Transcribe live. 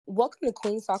Welcome to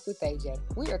Queens Talk with AJ.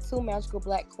 We are two magical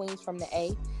black queens from the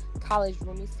A, college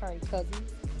roomies turned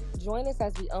cousins. Join us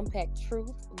as we unpack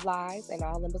truth, lies, and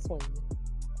all in between.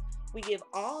 We give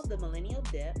all the millennial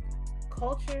depth,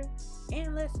 culture,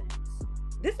 and lessons.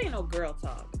 This ain't no girl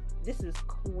talk. This is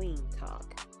queen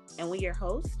talk. And we your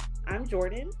hosts. I'm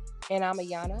Jordan. And I'm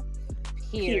Ayana.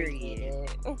 Period.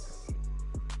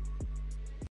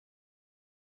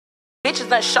 Bitches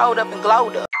done showed up and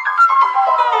glowed up.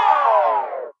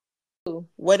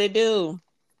 What it do?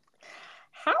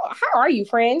 How are you,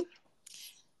 friend?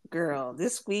 Girl,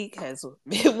 this week has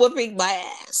been whooping my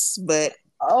ass, but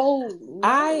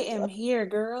I am here,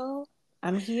 girl.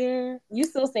 I'm here. You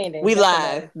still standing? We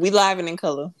live. We live and in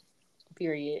color.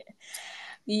 Period.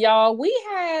 Y'all, we've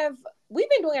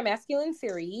been doing a masculine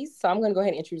series, so I'm going to go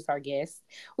ahead and introduce our guest.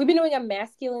 We've been doing a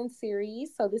masculine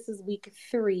series, so this is week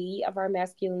 3 of our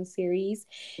masculine series,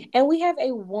 and we have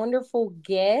a wonderful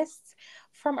guest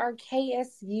from our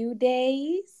KSU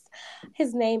days.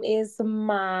 His name is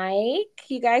Mike.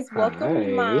 You guys,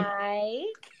 welcome, Mike.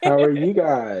 How are you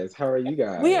guys?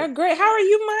 We are great. How are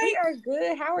you, Mike? We are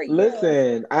good. How are you?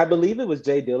 Listen, I believe it was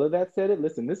Jay Dilla that said it.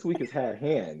 Listen, this week has had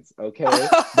hands, okay?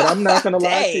 But I'm not going to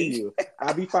lie to you.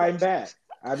 I'll be fighting back.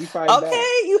 Okay,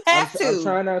 you have to. I'm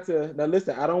trying not to. Now,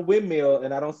 listen, I don't windmill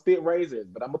and I don't spit razors,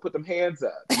 but I'm going to put them hands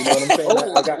up. You know what I'm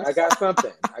saying? I got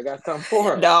something. I got something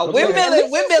for her. No, okay?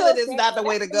 windmilling is not the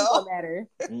way to go.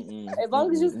 As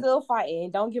long as you're still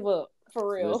fighting, don't give up.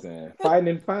 For real. Listen, fighting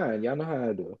and fine. Y'all know how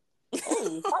I do.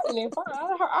 Ooh, fighting and fine.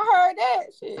 I heard that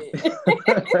shit.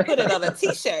 Put it on a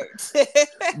t-shirt.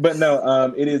 But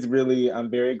no, it is really, I'm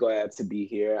very glad to be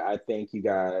here. I thank you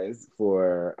guys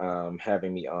for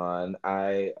having me on.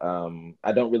 I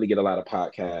don't really get a lot of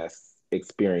podcast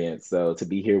experience, so to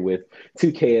be here with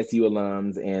 2 KSU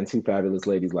alums and 2 fabulous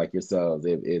ladies like yourselves,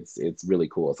 it's really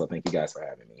cool. So thank you guys for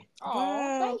having me.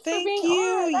 Oh, thank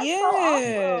you.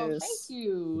 Yes. So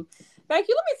awesome. Thank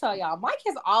you. Let me tell y'all, Mike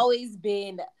has always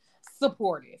been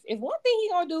supportive. If one thing he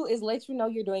gonna do is let you know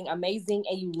you're doing amazing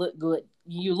and you look good.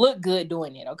 You look good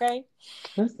doing it, okay?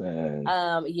 Listen.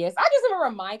 Yes. I just remember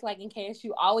Mike, like in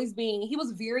KSU, he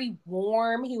was very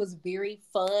warm, he was very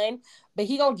fun, but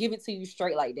he gonna give it to you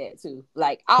straight like that too.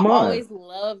 Like I always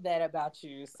love that about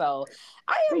you. So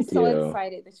I am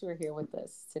excited that you are here with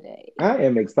us today. I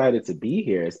am excited to be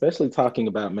here, especially talking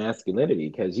about masculinity,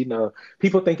 because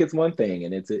people think it's one thing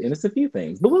and it's a few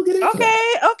things, but we'll get into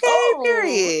that. Okay,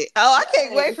 period. Oh, I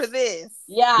can't wait for this.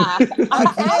 Yeah,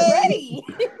 I'm ready.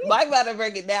 Mike about to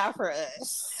break it down for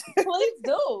us. Please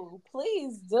do.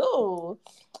 So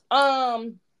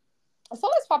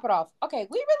let's pop it off. Okay,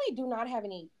 we really do not have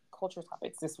any culture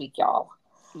topics this week, y'all.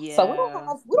 Yeah. So we don't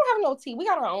have no tea. We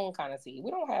got our own kind of tea.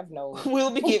 We don't have no.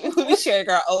 We'll be sharing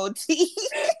our own tea.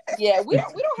 Yeah, we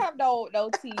don't have no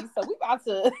tea. So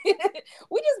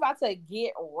we just about to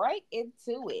get right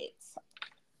into it.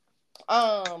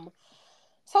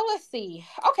 So let's see.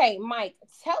 Okay, Mike,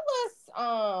 tell us.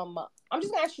 I'm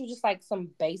just gonna ask you just like some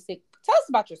basic. Tell us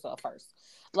about yourself first.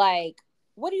 Like,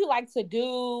 what do you like to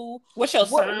do? What's your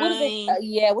sign? What is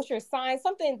it? What's your sign?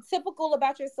 Something typical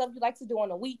about yourself you like to do on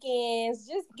the weekends.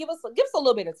 Just give us a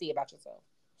little bit of tea about yourself.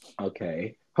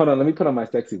 Okay, hold on. Let me put on my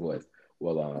sexy voice.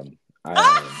 Well,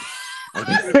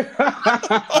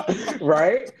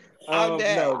 right? I'm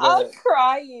dead. No, I'm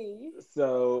crying.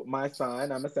 So my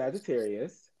sign, I'm a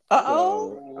Sagittarius.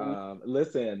 So,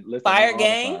 listen. Fire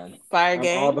gang.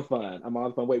 I'm all the fun.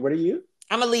 Wait, what are you?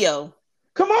 I'm a Leo.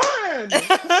 Come on!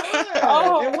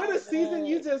 Oh, and what a season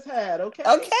you just had, okay?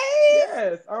 Okay.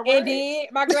 Yes, all right. And then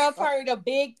my girl turned a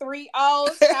big 3-0.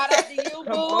 Shout out to you,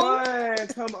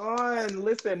 boo. Come on.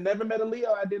 Listen, never met a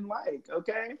Leo I didn't like,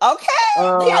 okay? Okay.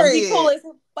 Yeah, be cool as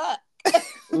fuck.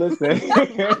 Listen.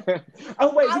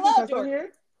 Oh, wait, we can cuss on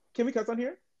here? Can we cuss on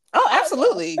here? Oh,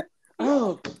 absolutely.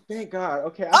 Oh, thank God.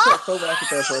 Okay, I felt so ratchet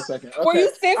there for a second. Okay. Were you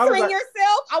censoring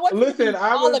yourself? I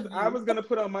was gonna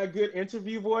put on my good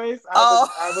interview voice.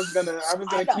 I was gonna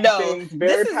keep things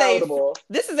very palatable.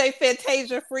 This is a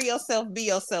Fantasia Free Yourself, Be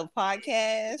Yourself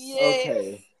podcast. Yes.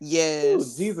 Okay. Yes. Ooh,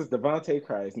 Jesus, Devontae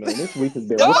Christ, man. This week has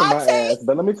been whooping my ass.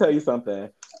 But let me tell you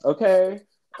something. Okay.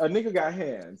 A nigga got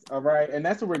hands, all right? And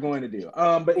that's what we're going to do.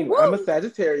 But anyway, I'm a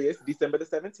Sagittarius, December the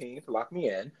 17th. Lock me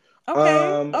in.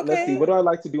 Okay. Let's see. What do I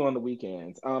like to do on the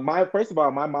weekends? First of all,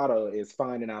 my motto is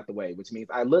fine and out the way, which means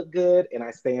I look good and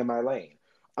I stay in my lane.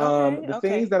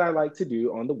 Things that I like to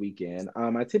do on the weekend,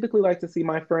 I typically like to see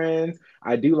my friends.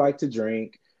 I do like to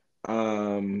drink.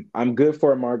 I'm good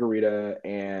for a margarita,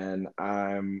 and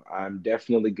I'm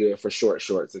definitely good for short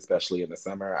shorts, especially in the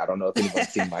summer. I don't know if anyone's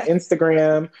seen my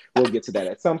Instagram. We'll get to that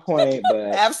at some point,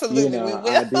 but absolutely, we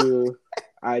will.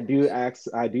 I do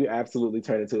absolutely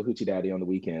turn into a hoochie daddy on the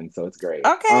weekend, so it's great.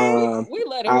 Okay. We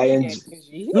love the I hoochie enjoy.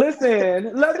 daddy.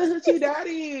 Listen, love the hoochie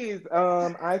daddies.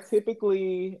 I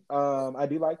typically, I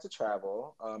do like to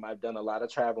travel. I've done a lot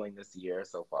of traveling this year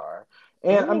so far,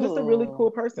 and I'm just a really Ooh.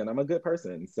 cool person. I'm a good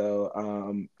person, so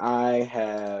I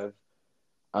have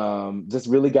just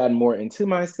really gotten more into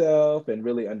myself and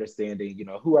really understanding,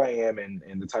 who I am and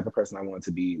the type of person I want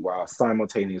to be while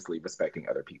simultaneously respecting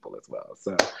other people as well.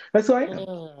 So that's who I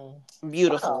am.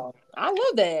 Beautiful. Wow, I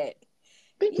love that.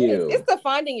 Thank Yes, it's you. the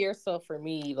finding yourself for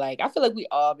me. Like I feel like we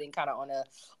all been kind of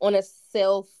on a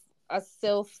self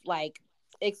like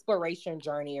exploration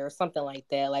journey or something like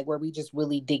that. Like where we just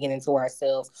really digging into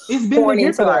ourselves, It's been the pouring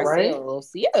year for into that, right?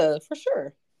 ourselves. Yeah, for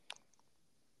sure.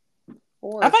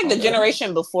 I For think the sure.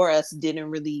 generation before us didn't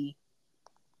really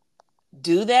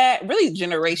do that. Really,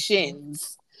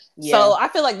 generations. Yeah. So I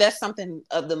feel like that's something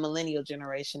of the millennial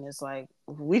generation is like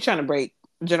we trying to break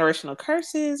generational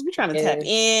curses. We trying to tap Yes.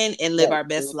 in and live That our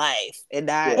best too. life and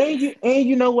not. Yes. And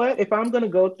you know what? If I'm gonna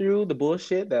go through the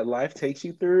bullshit that life takes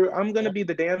you through, I'm gonna be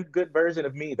the damn good version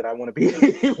of me that I want to be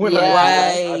when I do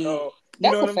Yeah. it. I Right. don't, you know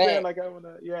That's a what I'm saying? fact. Like I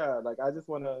wanna, yeah, like I just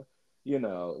wanna,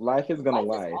 life is gonna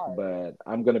Life is life, hard. but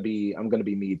I'm gonna be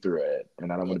me through it,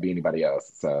 and I don't want Yeah. to be anybody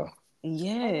else. So I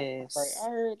know that's right. Yes. I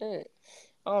heard that.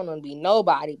 I don't want to be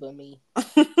nobody but me.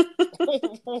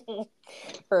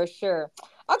 For sure.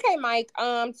 Okay, Mike.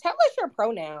 Tell us your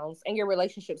pronouns and your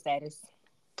relationship status.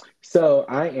 so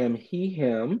I am he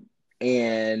him,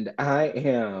 and I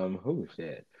am oh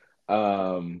shit.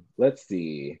 Let's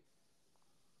see.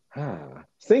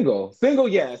 Single,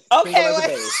 yes. Single Okay. as a Wait.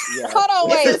 base, yes. Hold on,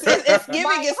 wait. It's giving.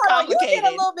 Mike, It's hold on. You did a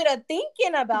complicated. little bit of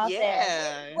thinking about that.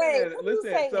 Yeah. Wait, Listen, what are you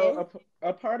listen. saying? So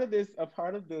a part of this,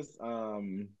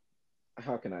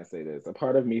 how can I say this? A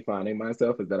part of me finding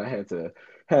myself is that I had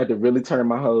to really turn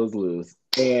my hose loose,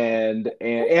 and I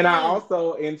Mm.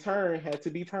 also in turn had to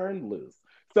be turned loose.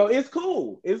 So it's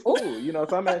cool. It's Ooh,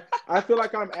 cool. I feel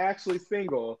like I'm actually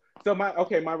single. So my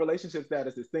relationship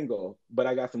status is single, but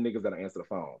I got some niggas that answer the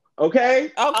phone. Okay?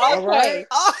 Okay. All right? okay.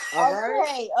 Oh, All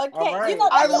right? All Okay. You right. know,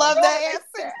 I that's a love real that relationship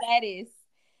answer. status.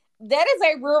 That is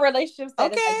a real relationship status.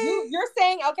 Like Okay. you're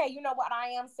saying, okay, you know what? I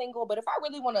am single, but if I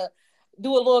really want to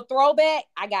do a little throwback,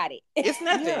 I got it. It's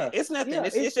nothing. Yeah, It's nothing. yeah.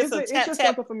 It's just a It's tap just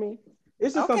tap. something for me.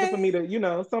 It's just something for Okay. me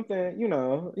to, something,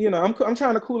 I'm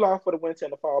trying to cool off for the winter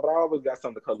and the fall, but I always got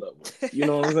something to cuddle up with. You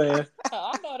know what I'm saying?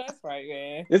 I know that's right,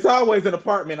 man. It's always an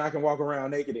apartment I can walk around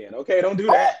naked in. Okay, don't do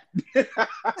that.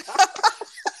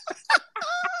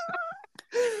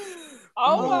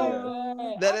 Oh But my yeah.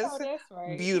 god, That I is know that's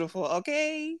right. beautiful.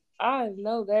 Okay. I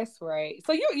know that's right.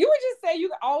 So you were just saying you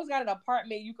always got an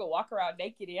apartment you could walk around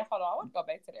naked in. Hold on, I want to go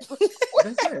back to that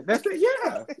real That's it. That's it.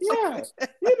 Yeah. Yeah.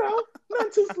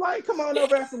 Nothing too slight. Come on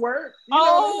over after work. You know what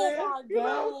I'm Oh saying? my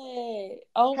god.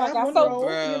 Oh my Have god. one So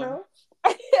Bro.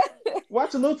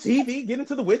 watch a little TV, get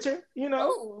into The Witcher.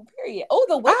 oh, period. Oh,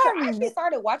 The Witcher. I I'm actually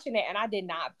started watching it and I did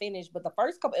not finish, but the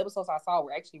first couple episodes I saw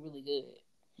were actually really good.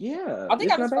 Yeah, I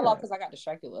think I it's not just fell off bad. because I got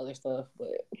distracted with other stuff, but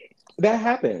That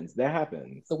happens. That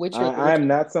happens. The Witcher, The I Witcher. am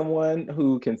not someone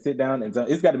who can sit down and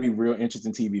it's got to be real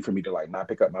interesting TV for me to like not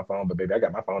pick up my phone. But baby, I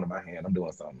got my phone in my hand. I'm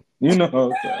doing something.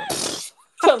 So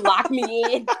To lock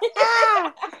me in.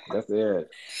 that's it.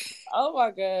 Oh my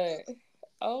god.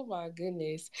 Oh my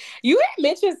goodness. You had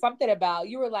mentioned something about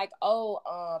you were like, oh,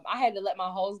 I had to let my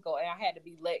hoes go and I had to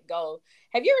be let go.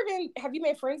 Have you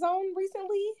been friend zone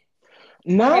recently?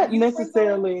 Or have Not you friend zone?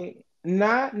 necessarily,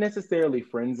 not necessarily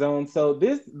friend zone. So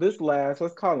this last,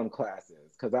 let's call them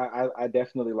classes, because I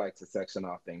definitely like to section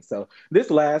off things. So this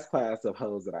last class of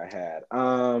hoes that I had,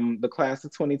 the class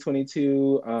of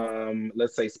 2022,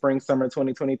 let's say spring summer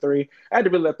 2023, I had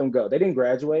to really let them go. They didn't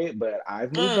graduate, but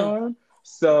I've moved mm. on.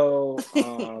 So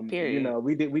Period.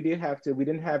 we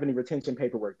didn't have any retention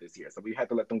paperwork this year, so we had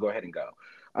to let them go ahead and go.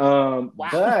 Wow.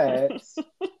 But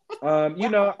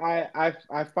Wow.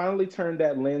 I finally turned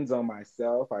that lens on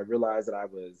myself. I realized that I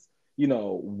was,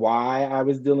 why I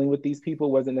was dealing with these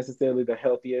people wasn't necessarily the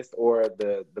healthiest or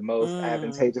the most Mm.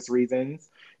 advantageous reasons.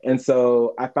 And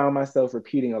so I found myself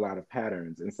repeating a lot of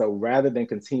patterns. And so rather than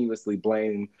continuously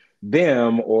blame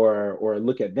them or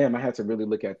look at them, I had to really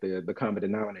look at the common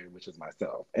denominator, which is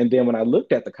myself. And then when I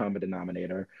looked at the common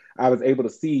denominator, I was able to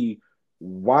see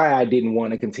why I didn't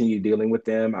want to continue dealing with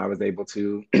them. I was able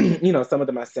to, some of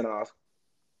them I sent off,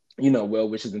 well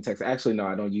wishes and texts. Actually, no,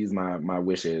 I don't use my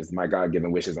wishes, my God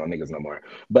given wishes on niggas no more.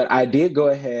 But I did go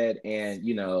ahead and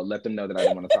let them know that I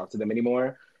didn't want to talk to them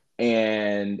anymore.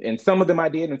 And some of them I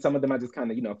did, and some of them I just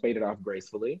kind of faded off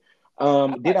gracefully.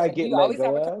 Did I Do get you let always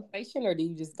have go a of? conversation, or do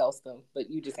you just ghost them? But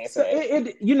you just answer So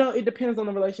that. it depends on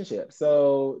the relationship.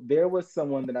 So there was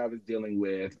someone that I was dealing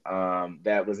with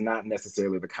that was not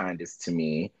necessarily the kindest to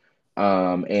me.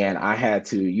 And I had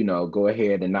to, go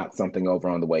ahead and knock something over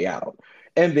on the way out.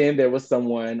 And then there was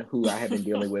someone who I had been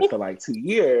dealing with for like 2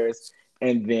 years.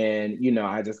 And then,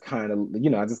 I just kind of,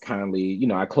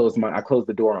 I closed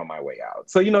the door on my way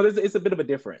out. So, it's a bit of a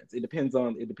difference. It depends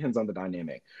on the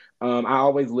dynamic. I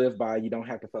always live by, you don't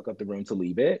have to fuck up the room to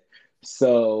leave it.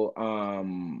 So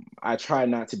I try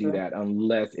not to do that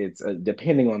unless it's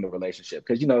depending on the relationship,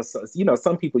 because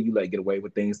some people you let get away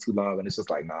with things too long, and it's just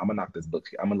like, no, I'm gonna knock this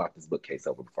bookcase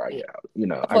over before I get out.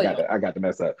 I got to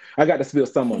mess up. I got to spill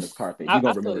some on this carpet. You're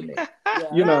gonna remember me.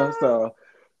 Yeah.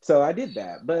 So I did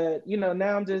that, but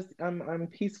now I'm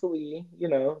peacefully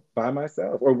by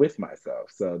myself or with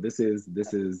myself. So this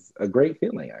is a great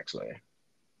feeling, actually.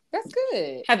 That's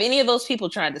good. Have any of those people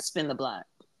tried to spin the block?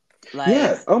 Like,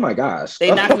 yes. Oh my gosh.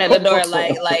 They knocking at the door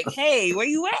like, hey, where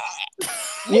you at?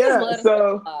 Yeah.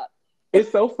 So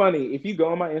it's so funny. If you go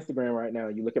on my Instagram right now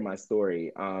and you look at my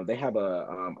story, they have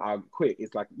I'll quit.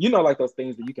 It's like, like those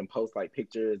things that you can post like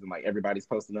pictures and like everybody's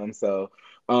posting them. So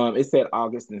it said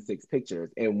August and 6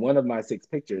 pictures. And one of my 6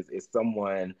 pictures is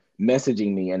someone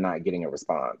messaging me and not getting a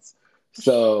response.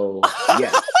 So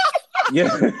yeah. Yeah.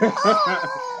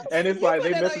 And it's like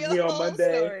they messaged me on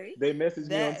Monday, story. They messaged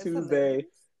me on Tuesday, hilarious.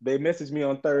 They messaged me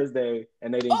on Thursday,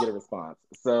 and they didn't get a response.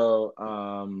 So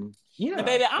yeah. Now,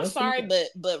 baby, I'm sorry,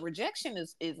 but rejection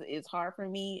is hard for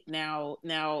me. Now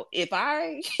if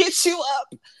I hit you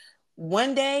up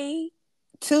 1 day,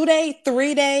 2 day,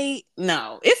 3 day,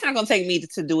 no, it's not gonna take me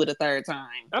to do it a third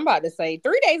time. I'm about to say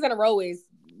 3 days in a row is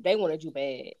they wanted you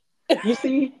bad. You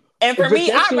see? And for me,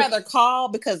 I'd rather call,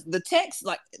 because the text,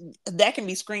 like, that can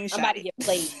be screenshotted. I'm about to get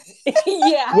played.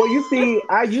 Yeah. Well, you see,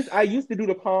 I used to do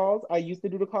the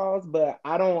calls. But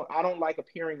I don't like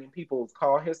appearing in people's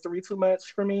call history too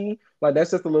much for me. Like,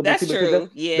 that's just a little bit too much.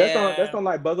 That's on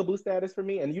like bugaboo status for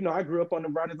me. And I grew up on the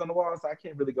writers on the wall, so I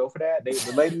can't really go for that.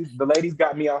 The ladies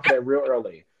got me off of that real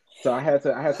early. So I had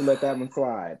to let that one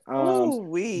slide.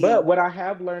 But what I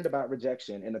have learned about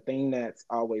rejection, and the thing that's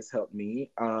always helped me,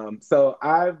 so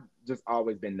I've just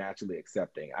always been naturally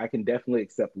accepting. I can definitely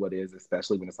accept what is,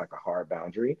 especially when it's like a hard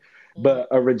boundary. Mm-hmm. But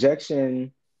a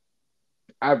rejection,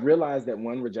 I've realized that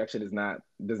one, rejection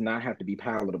does not have to be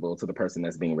palatable to the person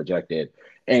that's being rejected.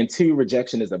 And two,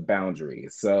 rejection is a boundary.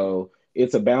 So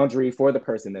it's a boundary for the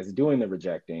person that's doing the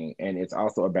rejecting, and it's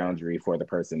also a boundary for the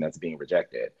person that's being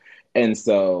rejected. And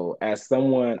so as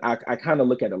someone, I kind of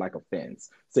look at it like a fence.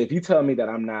 So if you tell me that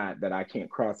I can't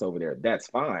cross over there, that's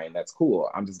fine, that's cool.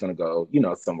 I'm just gonna go,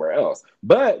 somewhere else.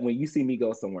 But when you see me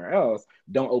go somewhere else,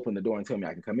 don't open the door and tell me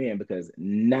I can come in, because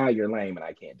now you're lame and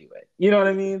I can't do it. You know what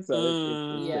I mean? So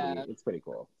it's pretty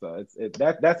cool. So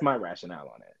that's my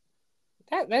rationale on it.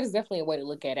 That is definitely a way to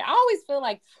look at it. I always feel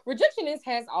like rejection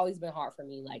has always been hard for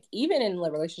me. Like, even in the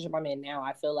relationship I'm in now,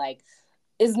 I feel like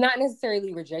it's not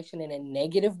necessarily rejection in a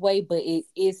negative way, but it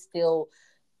is still,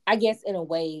 I guess, in a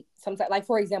way, sometimes, like,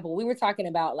 for example, we were talking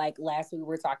about, like, last week, we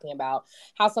were talking about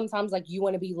how sometimes, like, you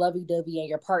want to be lovey-dovey and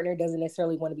your partner doesn't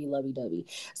necessarily want to be lovey-dovey.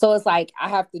 So it's like, I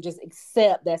have to just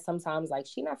accept that sometimes, like,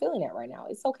 she's not feeling that right now.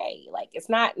 It's okay. Like, it's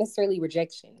not necessarily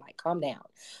rejection. Like, calm down.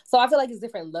 So I feel like it's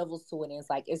different levels to it. And it's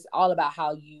like, it's all about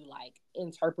how you, like,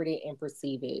 interpret it and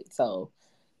perceive it. So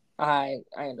I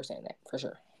understand that for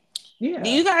sure. Yeah.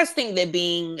 Do you guys think that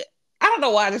I don't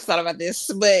know why I just thought about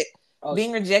this, but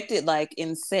being rejected, like,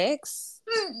 in sex,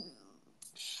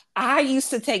 I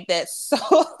used to take that so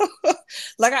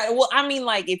like,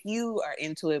 like, if you are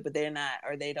into it but they're not,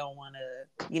 or they don't want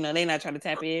to, they're not trying to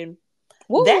tap in.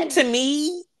 Woo. That, to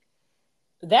me,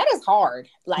 that is hard.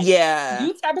 Like, yeah,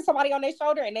 you tapping somebody on their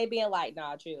shoulder and they being like,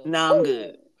 nah, chill. Nah, I'm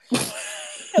good.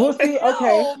 We'll see.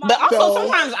 Okay, but also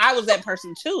sometimes I was that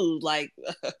person too. Like,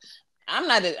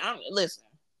 listen.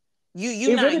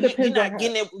 You're not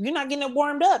getting it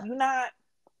warmed up. You're not.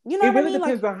 It really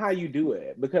depends on how you do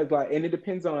it, because and it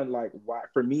depends on why.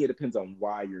 For me, it depends on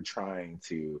why you're trying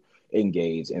to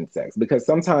engage in sex. Because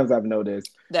sometimes I've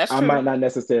noticed I might not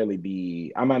necessarily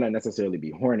be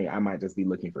horny. I might just be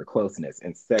looking for closeness,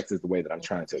 and sex is the way that I'm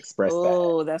trying to express that.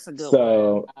 Oh, that's a good one.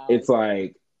 So it's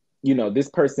like, this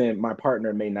person, my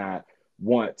partner, may not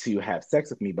want to have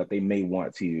sex with me, but they may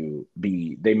want to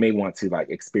like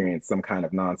experience some kind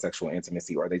of non-sexual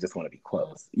intimacy, or they just want to be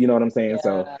close. You know what I'm saying? Yeah.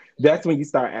 So that's when you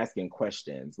start asking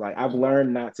questions. Like, I've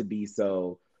learned not to be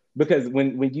so, because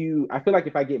I feel like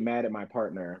if I get mad at my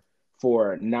partner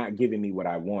for not giving me what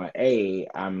I want,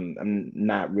 I'm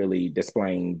not really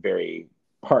displaying very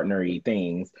partnery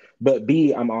things. But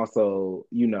B, I'm also,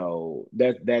 you know,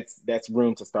 that's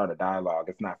room to start a dialogue.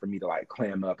 It's not for me to like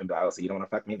clam up and be like, oh, so you don't want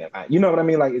to fuck me then. You know what I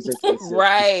mean? Like it's just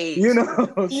Right. you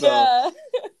know. Yeah. So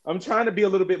I'm trying to be a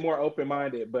little bit more open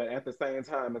minded, but at the same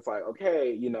time, it's like,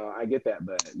 okay, you know, I get that,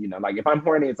 but you know, like if I'm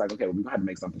horny, it's like, okay, well, we gonna have to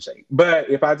make something shake. But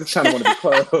if I just kind of want to be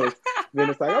close, then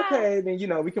it's like, okay, then you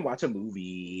know, we can watch a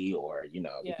movie, or you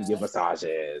know, we can give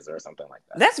massages or something like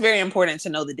that. That's very important to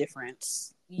know the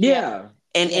difference. Yeah.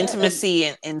 And intimacy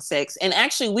and sex. And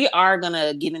actually, we are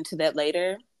gonna get into that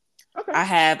later. Okay.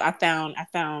 I found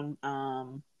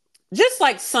just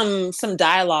like some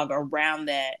dialogue around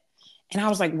that. And I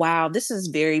was like, wow, this is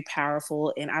very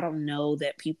powerful. And I don't know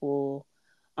that people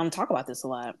talk about this a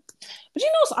lot. But you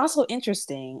know, it's also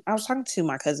interesting. I was talking to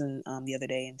my cousin the other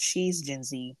day, and she's Gen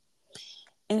Z.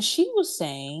 And she was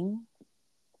saying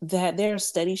that there are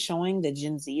studies showing that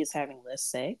Gen Z is having less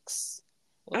sex.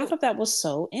 I thought that was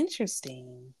so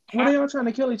interesting. Well, they all trying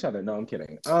to kill each other. No, I'm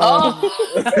kidding. But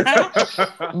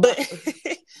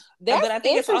That's I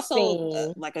think it's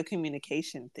also like a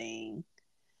communication thing.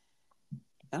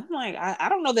 I'm like, I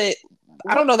don't know that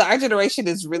our generation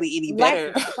is really any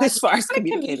better as far as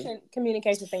communication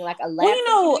thing, like a lack of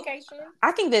communication.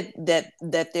 I think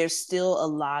that there's still a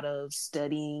lot of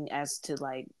studying as to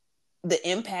like the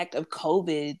impact of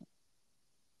COVID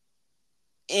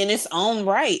in its own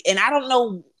right. And I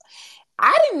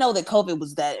didn't know that COVID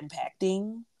was that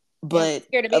impacting, but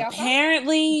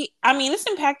apparently, I mean, it's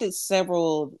impacted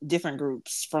several different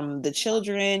groups, from the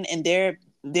children and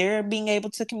they're being able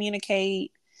to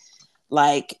communicate,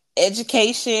 like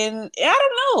education. I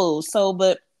don't know. So,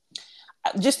 but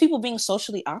just people being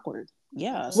socially awkward.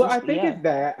 Yeah. Well, I think it's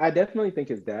that. I definitely think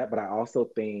it's that, but I also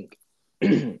think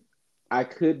I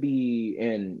could be,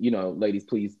 and you know, ladies,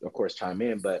 please, of course, chime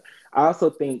in. But I also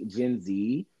think Gen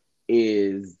Z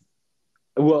is,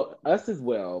 well, us as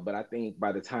well. But I think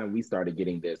by the time we started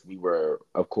getting this, we were,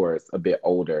 of course, a bit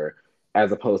older,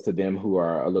 as opposed to them who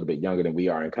are a little bit younger than we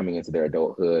are and coming into their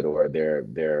adulthood or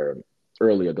their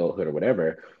early adulthood or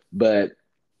whatever. But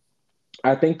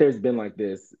I think there's been like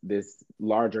this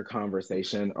larger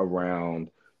conversation around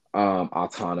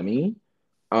autonomy.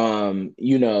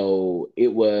 You know,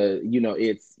 it was, you know,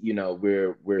 it's, you know,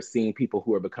 we're seeing people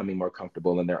who are becoming more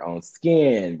comfortable in their own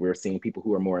skin. We're seeing people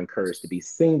who are more encouraged to be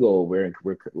single. We're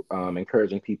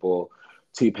encouraging people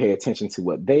to pay attention to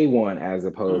what they want, as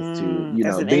opposed to, you know,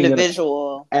 as an being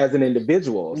individual. as an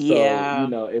individual. Yeah. So, you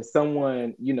know, if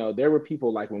someone, you know, there were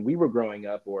people like when we were growing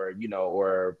up, or, you know,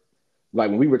 or like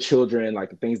when we were children, like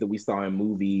the things that we saw in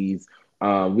movies,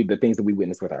 the things that we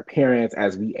witnessed with our parents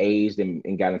as we aged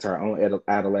and got into our own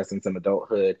adolescence and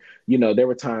adulthood. You know, there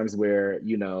were times where,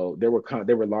 you know, there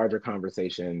were larger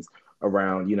conversations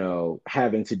around, you know,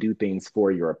 having to do things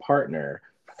for your partner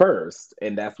first,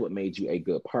 and that's what made you a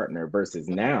good partner. Versus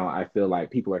now, I feel like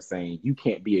people are saying you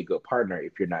can't be a good partner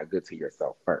if you're not good to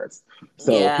yourself first.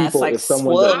 So people, it's like, if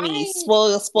someone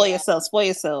spoil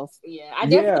yourself. Yeah, I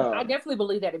definitely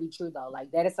believe that to be true though. Like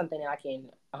that is something that I can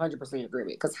 100% agree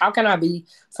with. Because how can I be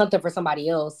something for somebody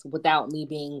else without me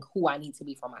being who I need to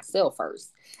be for myself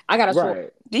first? I gotta.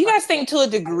 Do you guys think to a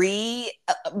degree?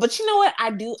 But you know what?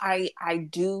 I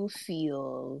do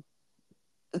feel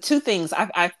two things.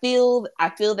 I feel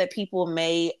that people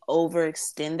may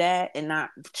overextend that and not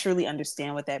truly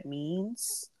understand what that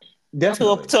means.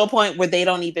 Definitely. To a point where they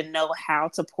don't even know how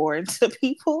to pour into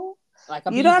people. Like,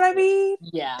 you know what I mean?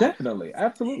 Yeah. Definitely.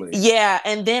 Absolutely. Yeah.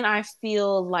 And then I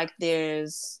feel like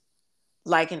there's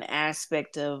like an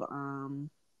aspect of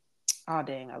oh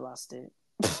dang, I lost it.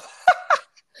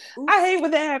 I hate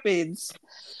when that happens.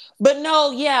 But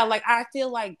no, yeah, like I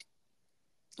feel like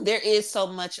there is so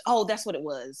much, that's what it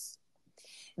was.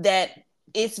 That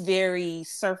it's very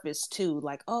surface too.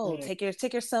 Like, take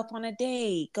yourself on a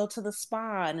date, go to the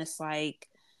spa, and it's like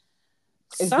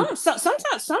sometimes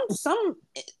some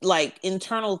like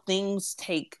internal things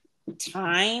take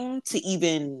time to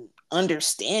even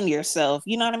understand yourself.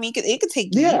 You know what I mean? It could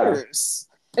take years.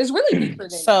 It's really deeper than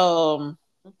so.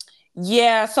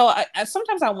 Yeah, so I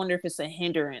sometimes I wonder if it's a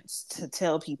hindrance to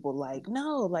tell people like,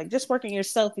 no, like just work on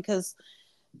yourself, because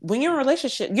when you're in a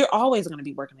relationship, you're always going to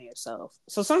be working on yourself.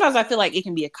 So sometimes I feel like it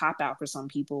can be a cop-out for some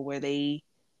people where they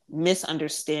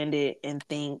misunderstand it and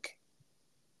think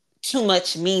too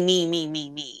much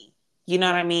me. You know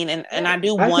what I mean? And I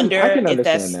do wonder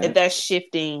if that's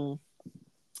shifting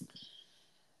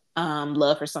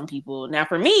love for some people. Now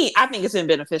for me, I think it's been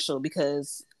beneficial,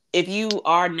 because if you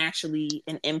are naturally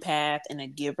an empath and a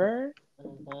giver,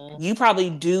 you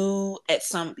probably do at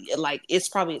some, like, it's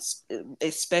probably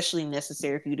especially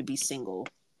necessary for you to be single.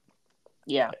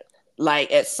 Yeah.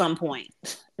 like at some point.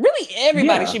 Really,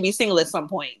 everybody should be single at some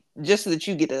point, just so that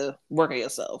you get to work on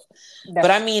yourself.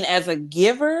 But I mean, as a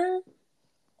giver,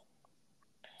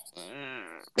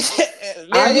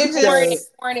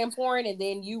 pouring, and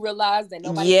then you realize that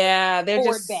nobody they're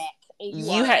poured back.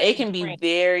 It can be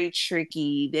very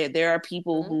tricky. There are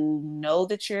people who know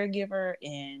that you're a giver,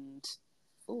 and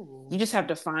you just have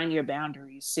to find your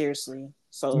boundaries. Seriously,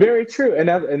 so very true,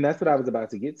 and that's what I was about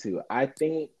to get to. I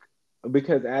think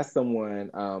because as someone,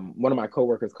 one of my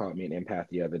coworkers called me an empath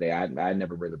the other day. I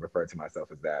never really referred to myself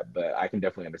as that, but I can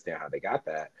definitely understand how they got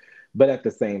that. But at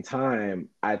the same time,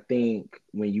 I think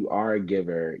when you are a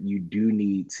giver, you do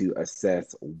need to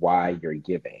assess why you're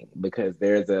giving, because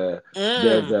there's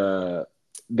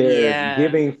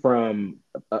giving from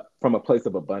a place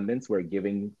of abundance where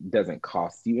giving doesn't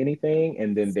cost you anything,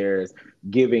 and then there's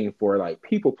giving for like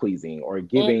people pleasing or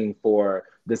giving for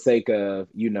the sake of,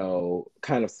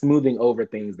 kind of smoothing over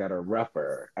things that are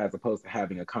rougher, as opposed to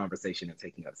having a conversation and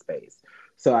taking up space.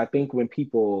 So I think when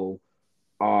people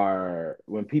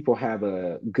have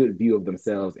a good view of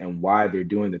themselves and why they're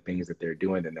doing the things that they're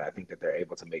doing, then I think that they're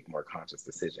able to make more conscious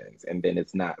decisions. And then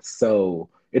it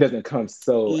doesn't come at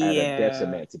a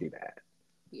detriment to do that.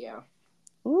 Yeah.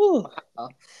 Ooh. Wow.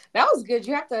 That was good.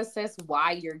 You have to assess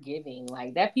why you're giving.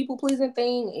 Like that people pleasing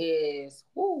thing is,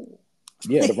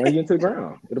 yeah, it'll bring you into the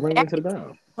ground.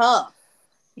 Huh.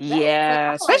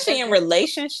 Yeah, especially in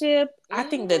relationship. I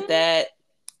think that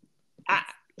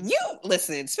you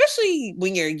listen, especially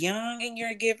when you're young and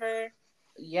you're a giver.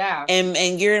 Yeah.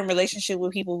 And you're in relationship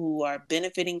with people who are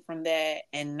benefiting from that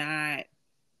and not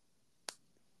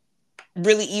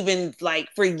really even like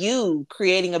for you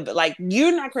creating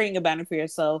you're not creating a boundary for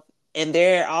yourself, and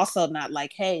they're also not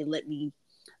like, hey, let me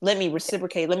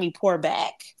reciprocate, let me pour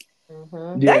back.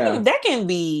 That can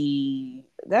be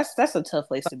that's a tough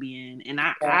place to be in, and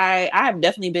I have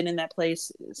definitely been in that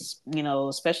place,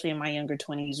 especially in my younger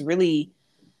 20s, really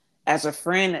as a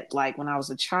friend. Like when I was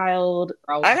a child,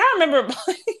 I remember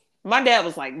my dad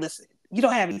was like, listen, you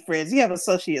don't have any friends, you have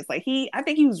associates. Like I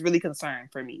think he was really concerned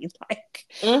for me.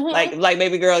 Like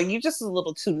baby girl, you just a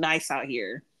little too nice out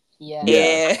here. Yeah.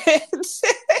 Yeah.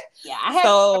 I had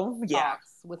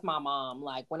talks with my mom,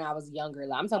 like when I was younger.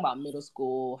 Like, I'm talking about middle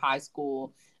school, high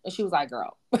school. And she was like,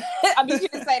 girl, I mean, she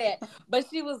didn't say that, but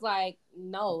she was like,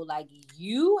 no, like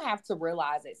you have to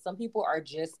realize that some people are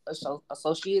just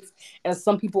associates and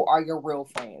some people are your real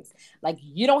friends. Like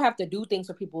you don't have to do things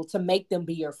for people to make them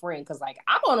be your friend. Cause like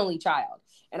I'm an only child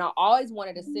and I always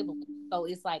wanted a sibling. So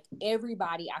it's like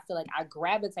everybody, I feel like I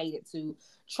gravitated to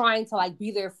trying to like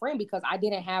be their friend because I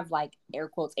didn't have like air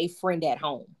quotes, a friend at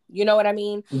home. You know what I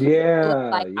mean? Yeah. I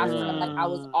felt like I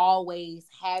was always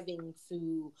having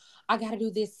to, I got to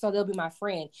do this so they'll be my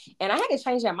friend. And I had to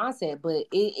change that mindset, but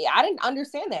I didn't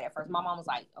understand that at first. My mom was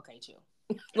like, okay, chill.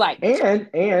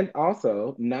 And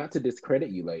also, not to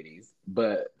discredit you ladies,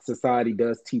 but society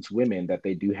does teach women that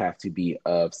they do have to be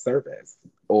of service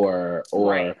or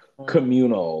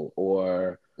communal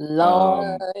or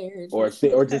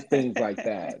just things like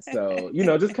that. So,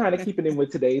 just kind of keeping in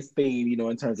with today's theme,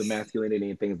 in terms of masculinity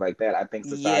and things like that. I think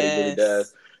society really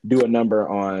does do a number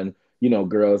on,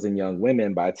 girls and young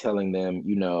women by telling them,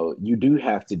 you do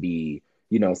have to be,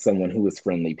 someone who is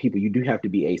friendly. People, you do have to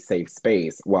be a safe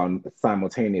space while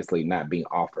simultaneously not being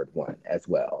offered one as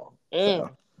well. So.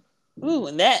 Ooh,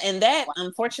 and that,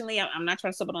 unfortunately, I'm not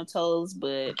trying to step on toes,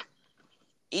 but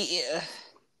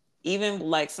even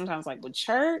like sometimes like with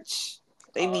church,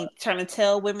 they be trying to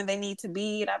tell women they need to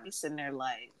be, and I be sitting there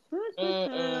like,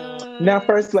 now,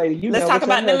 First Lady, let's talk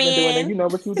about the men. Doing, and you know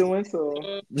what you're doing, so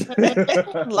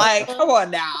like, come on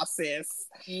now, sis.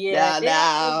 Yeah,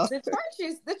 the church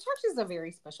is a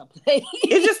very special place.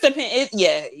 It just depends.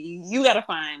 You gotta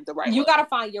find the right. You gotta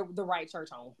find the right church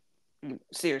home.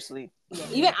 Seriously. Yeah,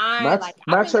 even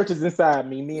my church is inside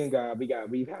me. Me and God, we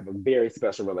have a very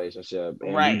special relationship,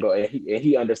 and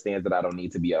he understands that I don't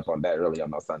need to be up on that early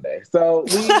on Sunday. So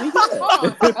we good.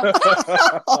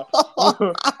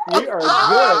 We are good.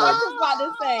 I was about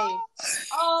to say,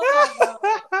 oh my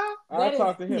God, I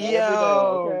talk to him every day.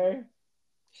 Okay,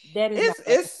 that is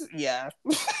it's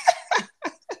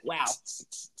wow.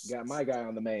 Got my guy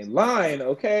on the main line,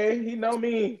 okay? He know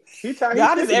me.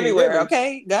 God is everywhere,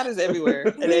 okay? God is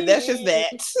everywhere. And that's just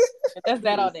that. That's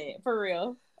that all day, for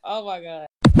real. Oh my God.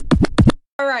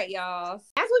 All right, y'all.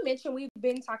 As we mentioned, we've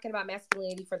been talking about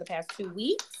masculinity for the past 2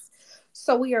 weeks.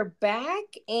 So we are back,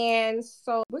 and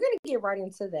so we're going to get right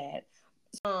into that.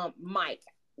 Mike,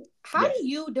 how do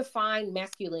you define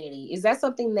masculinity? Is that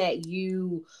something that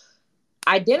you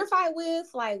identify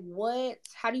with? Like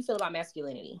how do you feel about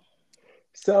masculinity?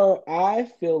 So I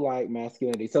feel like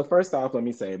masculinity. So first off, let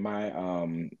me say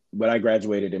what I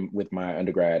graduated with my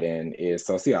undergrad in is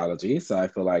sociology. So I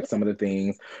feel like some of the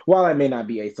things, while I may not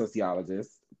be a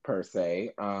sociologist per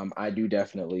se, I do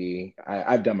definitely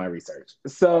I've done my research.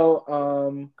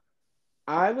 So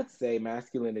I would say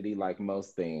masculinity, like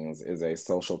most things, is a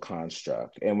social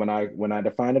construct. And when I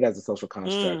define it as a social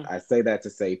construct, I say that to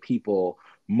say people,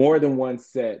 more than one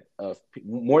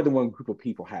group of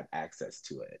people have access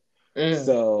to it.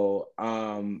 So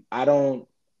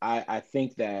I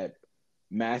think that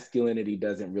masculinity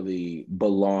doesn't really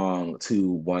belong to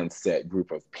one set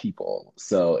group of people.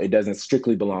 So it doesn't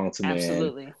strictly belong to men.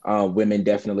 Absolutely. Women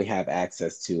definitely have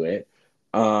access to it.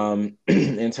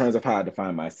 In terms of how I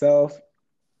define myself,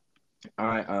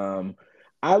 I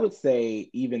I would say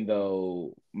even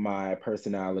though my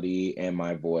personality and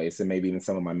my voice and maybe even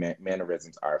some of my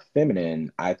mannerisms are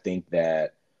feminine, I think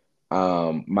that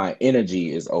my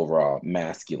energy is overall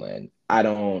masculine. I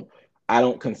don't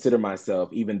consider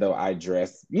myself, even though I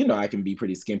dress, I can be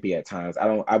pretty skimpy at times.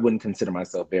 I wouldn't consider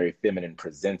myself very feminine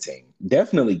presenting.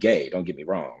 Definitely gay, don't get me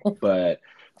wrong, but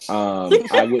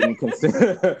I wouldn't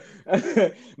consider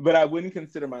but I wouldn't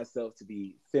consider myself to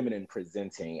be feminine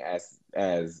presenting as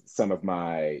some of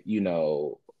my,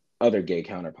 other gay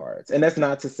counterparts. And that's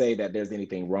not to say that there's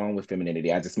anything wrong with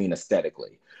femininity. I just mean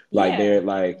aesthetically. Like Yeah.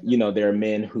 there are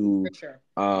men who For sure.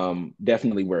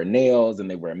 definitely wear nails and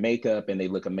they wear makeup and they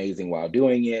look amazing while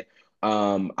doing it.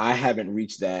 I haven't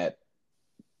reached that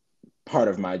part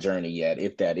of my journey yet,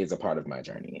 if that is a part of my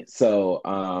journey. So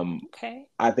Okay.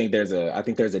 I think there's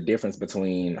a difference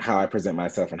between how I present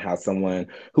myself and how someone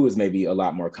who is maybe a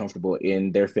lot more comfortable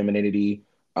in their femininity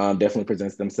definitely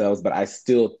presents themselves. But I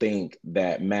still think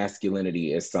that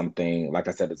masculinity is something, like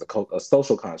I said, is a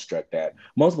social construct that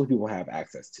multiple people have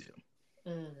access to.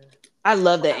 I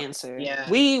love that Wow. answer. Yeah.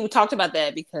 We talked about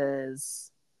that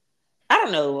because I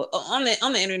don't know, on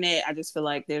the internet I just feel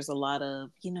like there's a lot of,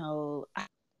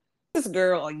 this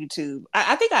girl on YouTube.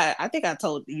 I think I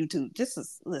told YouTube just to,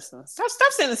 listen. Stop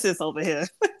sending sis over here.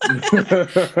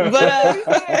 But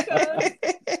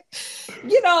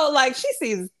like she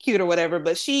seems cute or whatever,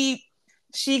 but she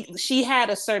had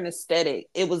a certain aesthetic.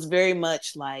 It was very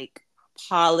much like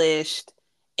polished,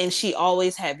 and she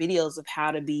always had videos of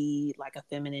how to be like a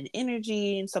feminine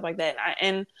energy and stuff like that.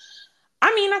 And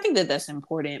I mean, I think that that's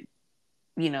important,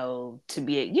 to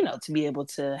be able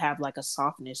to have like a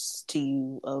softness to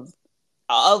you of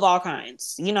all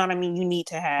kinds. You know what I mean? You need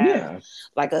to have Yeah.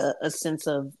 like a sense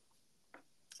of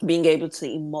being able to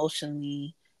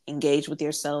emotionally engage with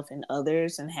yourself and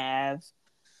others and have,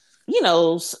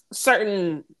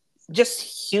 certain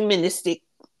just humanistic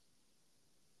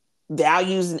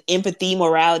values and empathy,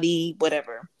 morality,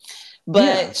 whatever. Yeah.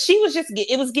 But she was just,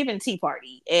 it was given Tea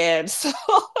Party. And so,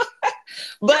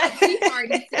 but Tea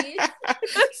Party, sis.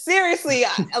 seriously,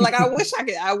 I wish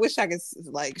I could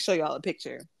like show y'all a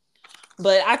picture.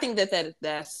 But I think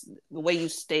that's the way you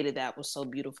stated that was so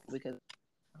beautiful, because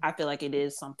I feel like it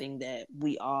is something that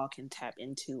we all can tap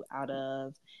into out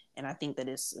of, and I think that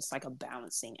it's like a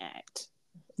balancing act.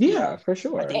 Yeah, for I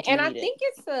sure. think you And I need it. think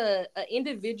it's a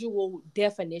individual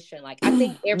definition. Like I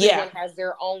think Yeah, everyone has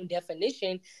their own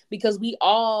definition because we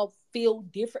all feel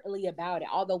differently about it.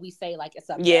 Although we say like it's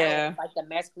a balance, yeah, like the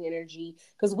masculine energy,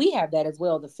 because we have that as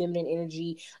well, the feminine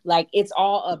energy. Like it's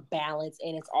all a balance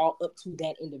and it's all up to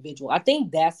that individual. I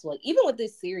think that's what, even with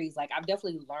this series, like I've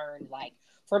definitely learned like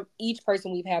from each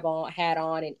person we've had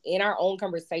on and in our own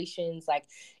conversations, like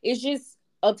it's just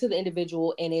up to the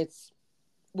individual, and it's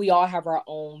we all have our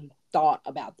own thought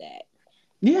about that.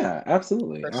 Yeah,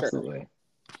 absolutely. For sure. Absolutely.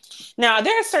 now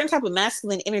there are certain type of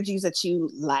masculine energies that you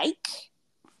like.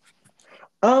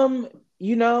 Um,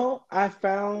 I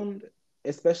found,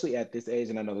 especially at this age,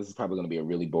 and I know this is probably going to be a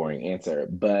really boring answer,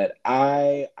 but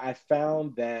I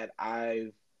found that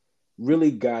I've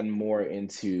really gotten more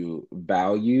into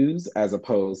values as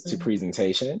opposed to Mhm.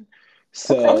 presentation. Okay.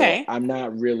 So Okay. I'm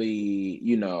not really,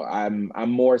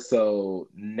 I'm more so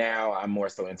now I'm more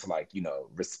so into like,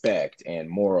 respect and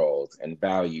morals and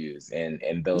values and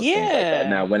those things like that. Yeah.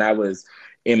 Now, when I was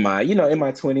in my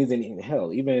 20s and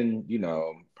hell, even,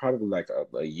 probably like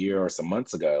a year or some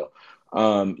months ago,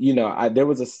 there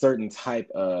was a certain type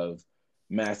of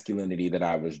masculinity that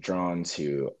I was drawn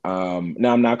to.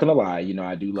 Now I'm not gonna lie,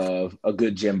 I do love a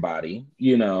good gym body.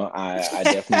 I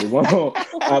definitely won't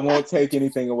I won't take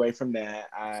anything away from that.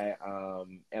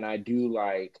 And I do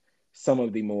like some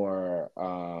of the more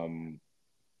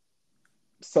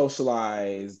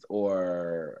socialized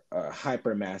or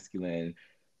hyper masculine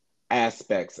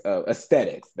aspects of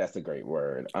aesthetics. That's a great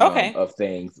word. Okay. Of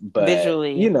things, but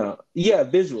visually,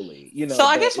 visually, So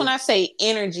I guess when I say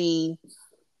energy,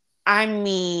 I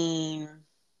mean,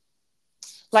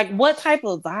 like, what type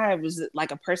of vibe is it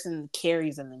like a person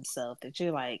carries in themselves that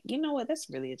you're like, you know what, that's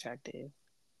really attractive.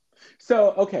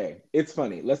 So, okay, it's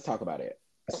funny. Let's talk about it.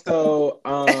 So,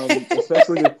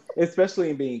 especially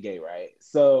in being gay, right?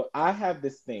 So I have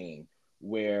this thing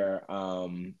where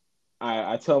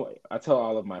I tell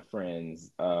all of my friends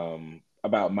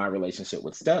about my relationship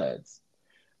with studs.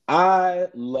 I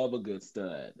love a good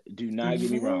stud. Do not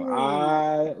get me wrong.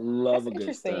 I love a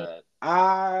good stud.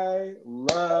 I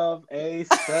love a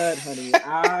stud, honey.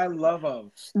 I love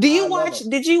them.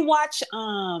 Did you watch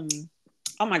oh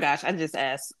my gosh, I just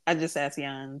asked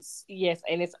Jans. Yes,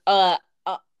 and it's oh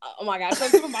my gosh, my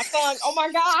tongue. Oh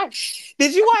my gosh.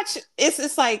 Did you watch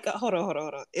it's like hold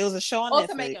on. It was a show on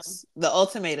Ultimatum. Netflix. The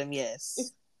Ultimatum,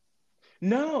 yes.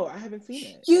 No, I haven't seen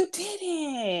it. You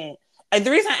didn't. The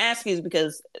reason I ask you is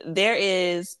because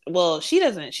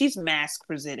she's mask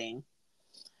presenting,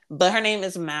 but her name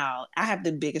is Mal. I have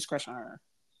the biggest crush on her.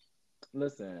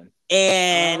 Listen.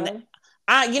 And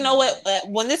you know what?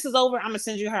 When this is over, I'm gonna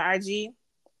send you her IG.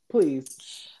 Please.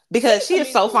 Because she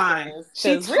is so fine.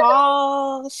 She's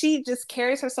tall. She just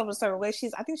carries herself a certain way.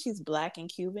 I think she's black and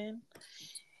Cuban.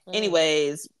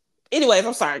 Anyways,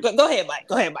 I'm sorry. Go ahead, Mike.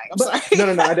 I'm sorry.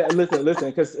 No. Listen,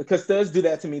 because studs do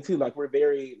that to me too. Like, we're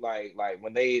very like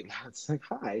when they, it's like,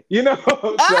 hi, you know.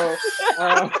 So,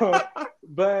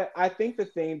 but I think the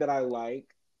thing that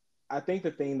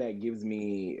gives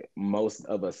me most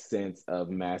of a sense of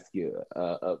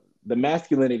the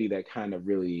masculinity that kind of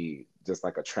really just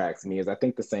like attracts me is, I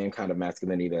think, the same kind of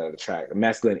masculine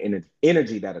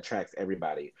energy that attracts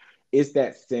everybody. It's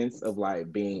that sense of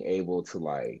like being able to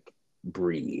like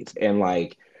breathe and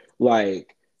like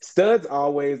studs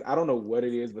always, I don't know what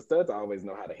it is, but studs always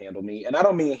know how to handle me. And I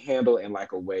don't mean handle in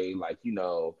like a way like,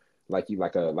 like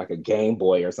a Game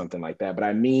Boy or something like that. But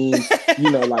I mean,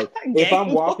 like if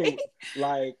I'm walking,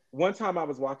 like one time I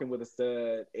was walking with a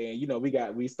stud and,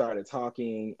 we started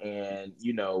talking and,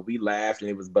 we laughed and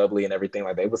it was bubbly and everything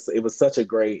like that. It was it was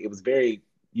very,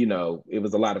 it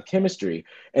was a lot of chemistry.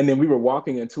 And then we were about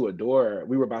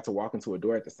to walk into a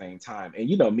door at the same time. And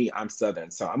me, I'm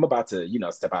Southern. So I'm about to,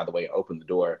 step out of the way and open the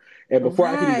door. And before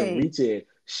I could even reach it,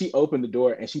 she opened the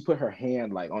door and she put her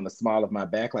hand like on the small of my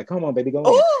back, like, come on, baby, go in.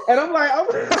 And I'm like, oh.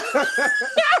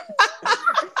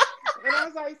 And I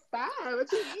was like, stop,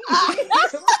 what you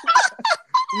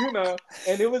mean?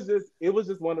 And it was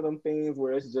just one of them things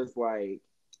where it's just like,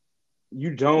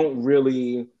 you don't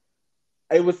really,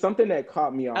 it was something that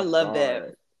caught me off guard. I love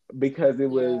that. Because it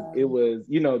was,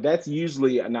 that's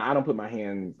usually, now I don't put my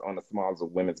hands on the smalls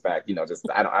of women's back, just,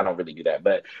 I don't really do that.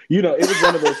 But, it was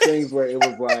one of those things where it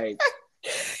was like,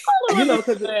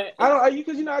 because I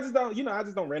just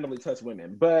don't randomly touch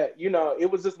women. But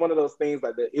it was just one of those things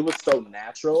like that. It was so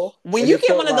natural. When you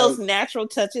get one of those natural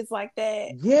touches like that,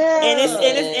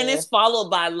 and it's followed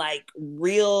by like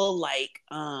real like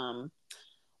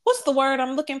what's the word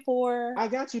I'm looking for? I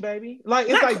got you, baby. Like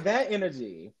it's like that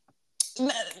energy.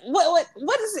 What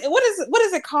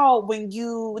is it called when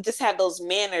you just have those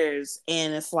manners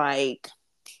and it's like,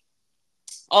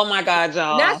 oh my God,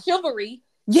 y'all, not chivalry.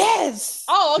 Yes.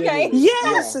 Oh, okay.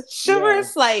 Yes. Yeah.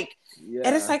 Chivalrous, like,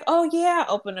 and it's like, oh yeah,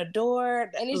 open a door,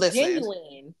 and it's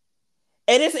genuine.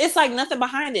 And it's like nothing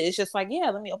behind it. It's just like,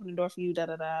 yeah, let me open the door for you, da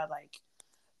da da. Like,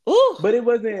 ooh. But it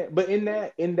wasn't. But in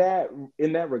that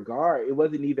regard, it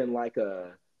wasn't even like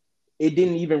it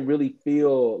didn't even really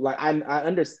feel like I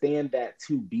understand that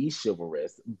to be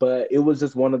chivalrous, but it was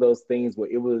just one of those things where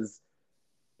it was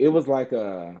like like it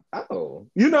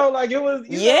was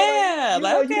okay.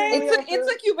 It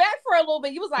took you back for a little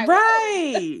bit. You was like,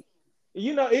 right.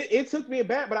 It took me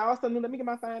back, but I also knew, let me get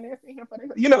my fine ass in here for that.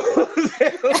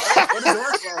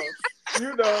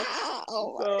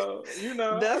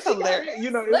 That's hilarious.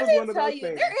 It was one of those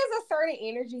things. There is a certain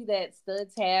energy that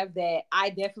studs have that I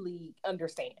definitely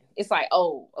understand. It's like,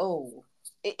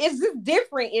 it's just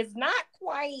different. It's not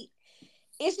quite.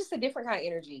 It's just a different kind of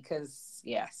energy. Because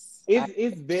yes,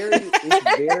 it's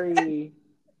very.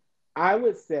 I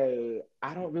would say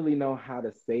I don't really know how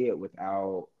to say it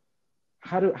without.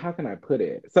 How can I put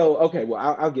it? So, okay,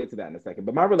 well, I'll get to that in a second.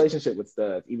 But my relationship with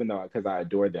studs, even though, because I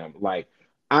adore them, like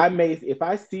if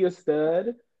I see a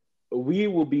stud, we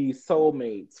will be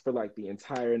soulmates for like the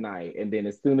entire night. And then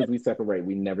as soon as we separate,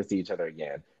 we never see each other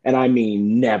again. And I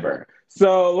mean, never.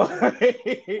 So, like,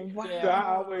 wow. So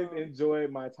I always enjoy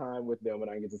my time with them when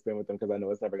I get to spend with them because I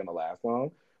know it's never going to last long.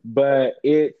 But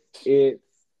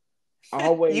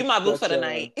always you my boo for the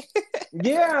night.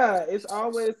 Yeah, it's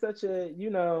always such a,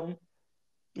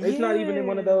 it's not even in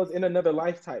one of those in another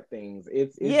life type things.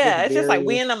 It's just it's just like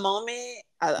we very, in the moment.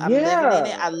 I'm living in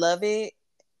it. I love it.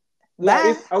 like, Bye.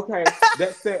 it's okay.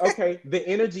 That's it. Okay. The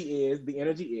energy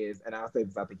is, and I'll say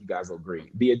this, I think you guys will agree.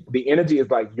 The energy is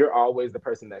like you're always the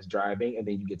person that's driving, and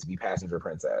then you get to be passenger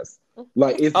princess.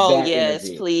 Like, it's Oh that yes,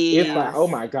 energy. please. It's like, oh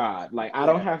my God. Like, I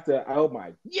don't have to, oh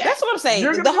my, yes, That's what I'm saying.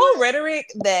 you're gonna The do whole it. rhetoric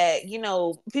that,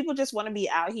 people just want to be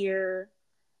out here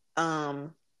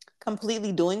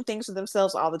completely doing things for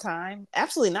themselves all the time.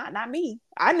 Absolutely not. Not me.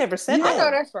 I never said I that. know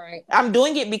that's right. I'm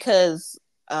doing it because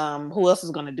who else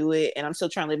is gonna do it? And I'm still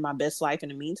trying to live my best life in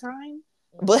the meantime.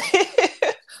 But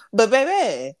but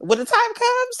baby, when the time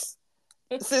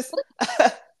comes, sis,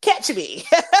 catch me.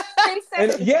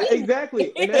 And yeah,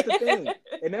 exactly. And that's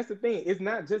the thing. It's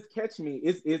not just catch me.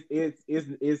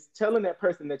 It's telling that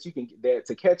person that you can that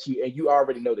to catch you, and you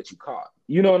already know that you caught.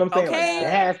 You know what I'm saying? Okay.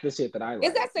 Like, that's the shit that I like.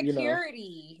 It's that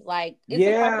security. Like, it's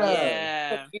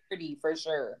yeah, security for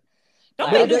sure. Don't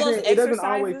but they do those it doesn't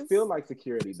always exercises? feel like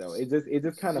security though. It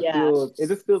just kind of feels, it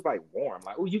just feels like warm.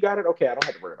 Like, oh, you got it. Okay, I don't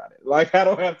have to worry about it. Like, I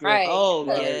don't have to. Right. Oh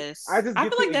like, yes. I just get feel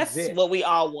to like that's exist. what we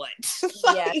all want.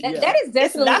 Yeah, that is definitely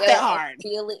it's not that hard.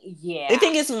 Feeling. Yeah, I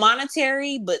think it's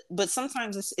monetary, but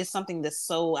sometimes it's something that's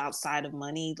so outside of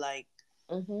money. Like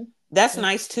that's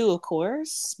nice too, of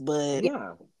course. But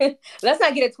yeah, let's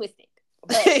not get it twisted.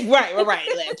 But right.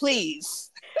 Like, please.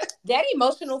 That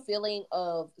emotional feeling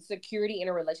of security in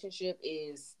a relationship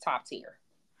is top tier,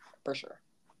 for sure.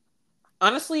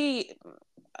 Honestly,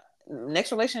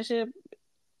 next relationship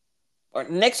or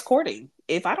next courting,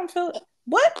 if I don't feel it,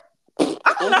 what?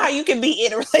 I don't know how you can be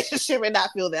in a relationship and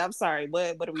not feel that. I'm sorry.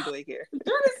 What are we doing here?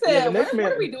 Jordan said,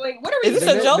 what are we doing? What are we doing? Is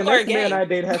this a joke or a game? The next man I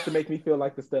date has to make me feel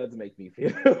like the studs make me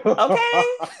feel. Okay.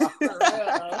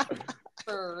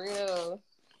 For real.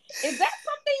 Is that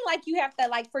something like you have to,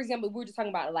 like, for example, we were just talking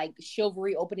about like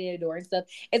chivalry, opening the door and stuff.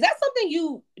 Is that something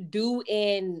you do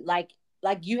in like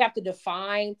you have to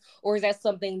define, or is that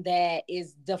something that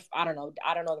is I don't know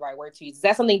the right word to use. Is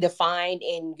that something defined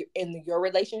in your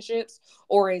relationships,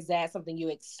 or is that something you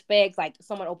expect, like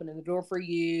someone opening the door for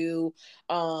you,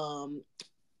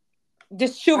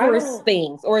 just chivalrous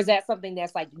things, or is that something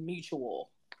that's like mutual?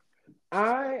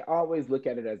 I always look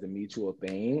at it as a mutual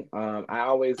thing.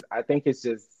 I think it's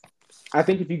just, I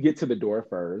think if you get to the door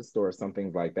first or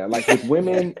something like that, like with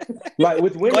women, go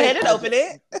ahead and open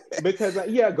it. Because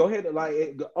go ahead,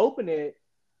 open it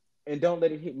and don't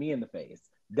let it hit me in the face.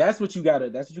 That's what you gotta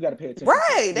pay attention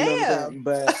right, to. damn.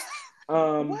 But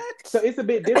so it's a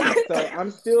bit different.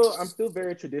 So I'm still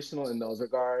very traditional in those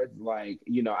regards. Like,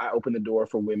 I open the door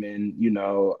for women,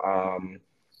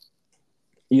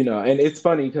 and it's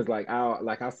funny because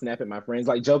I'll snap at my friends,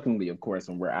 like jokingly, of course,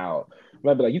 when we're out.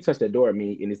 I'll be like, you touch that door at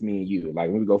me, and it's me and you. Like,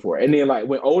 when we go for it. And then, like,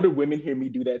 when older women hear me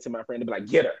do that to my friend, they'll be like,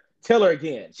 get her. Tell her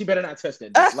again. She better not touch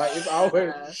that door. Like, it's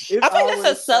always. I think that's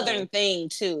a Southern thing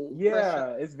too. Yeah,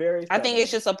 sure. it's very Southern. I think it's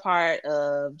just a part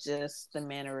of just the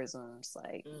mannerisms.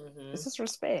 Like, this is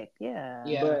respect. Yeah.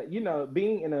 But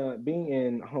being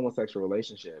in homosexual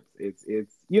relationships, it's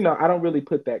I don't really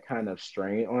put that kind of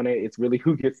strain on it. It's really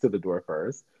who gets to the door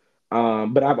first.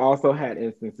 But I've also had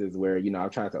instances where,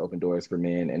 I've tried to open doors for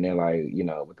men and they're like,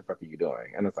 what the fuck are you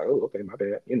doing? And it's like, oh, okay, my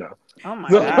bad, Oh my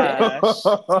gosh.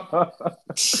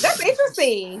 That's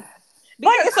interesting.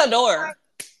 Like, it's a door.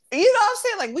 You know what I'm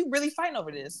saying? Like, we really fighting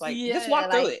over this. Like, just walk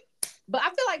through it. But I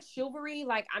feel like chivalry,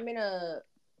 like, I'm in a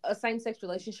same-sex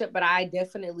relationship, but I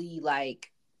definitely, like,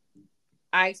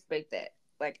 I expect that.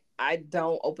 Like, I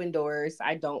don't open doors.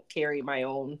 I don't carry my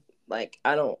own, like,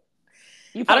 I don't know.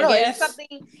 It's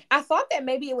something I thought that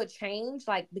maybe it would change,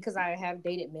 like, because I have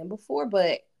dated men before,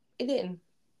 but it didn't.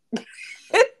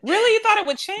 Really? You thought it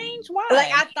would change? Why? Like,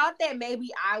 I thought that maybe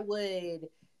I would.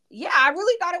 Yeah, I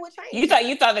really thought it would change.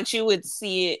 You thought that you would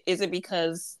see it. Is it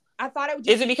because I thought it would?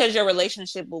 Is it because your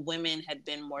relationship with women had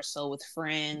been more so with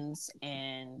friends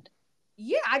and?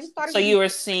 Yeah, I just thought. So you were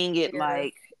seeing it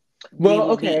like,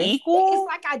 okay, It's equal.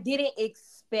 like I didn't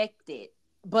expect it.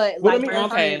 But like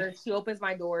she opens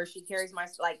my door, she carries my,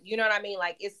 like, you know what I mean?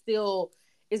 Like, it's still,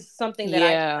 it's something that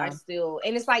I still,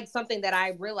 and it's like something that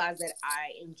I realize that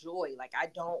I enjoy. Like,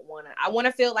 I want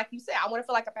to feel, like you said, I want to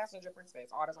feel like a passenger princess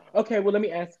all the time. Okay, well, let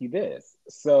me ask you this.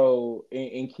 So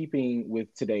in keeping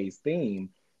with today's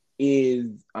theme,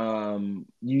 is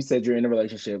you said you're in a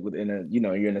relationship you're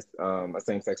in a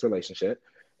same-sex relationship.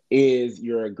 Is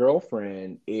your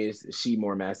girlfriend, is she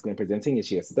more masculine presenting? Is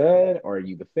she a stud, or are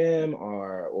you the femme,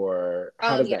 or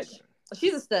how does that go?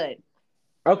 She's a stud.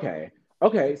 Okay.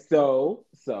 So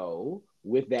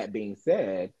with that being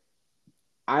said,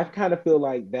 I kind of feel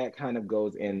like that kind of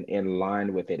goes in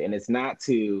line with it, and it's not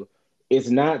to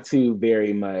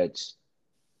very much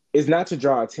it's not to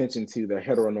draw attention to the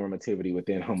heteronormativity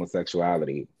within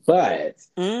homosexuality, but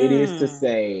it is to Mm.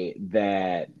 say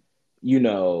that,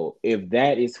 if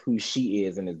that is who she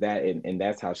is, and is that and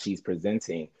that's how she's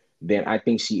presenting, then I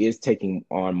think she is taking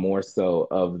on more so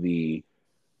of the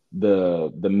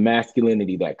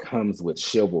masculinity that comes with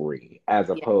chivalry, as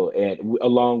Yeah. opposed, and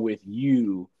along with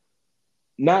you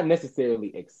not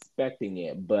necessarily expecting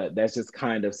it, but that's just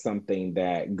kind of something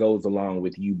that goes along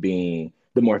with you being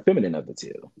the more feminine of the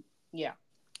two. Yeah.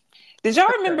 Did y'all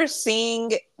For sure. remember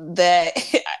seeing that?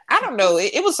 I don't know.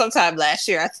 It was sometime last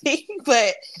year, I think,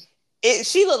 but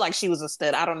she looked like she was a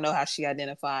stud. I don't know how she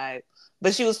identified,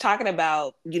 but she was talking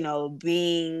about,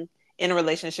 being in a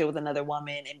relationship with another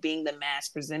woman and being the mass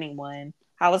presenting one.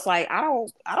 I was like, I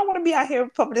don't want to be out here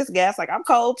pumping this gas. Like, I'm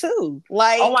cold too. Oh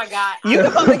Like, my God. you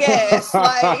can pump the gas.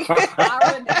 Like,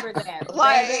 I remember that.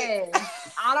 like, Baby,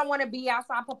 I don't want to be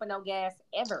outside pumping no gas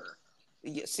ever.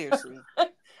 yeah, seriously. I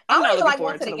I'm don't not even looking like going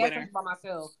forward to to the the gas winter. station by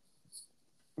myself.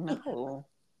 No.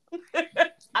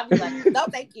 I'd be like, no,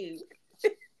 thank you.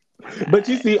 But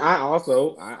you see, I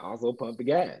also pump the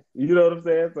gas. You know what I'm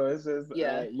saying? So it's just,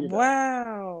 Yeah.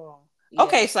 Wow. Yeah.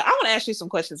 Okay, so I want to ask you some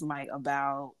questions, Mike,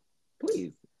 about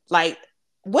please. like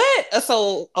what.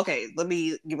 So okay, let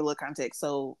me give a little context.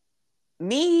 So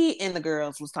me and the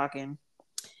girls was talking,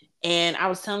 and I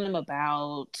was telling them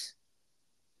about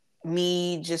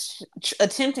me just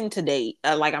attempting to date.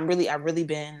 I've really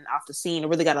been off the scene. I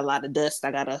really got a lot of dust.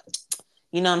 I gotta,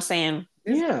 you know what I'm saying?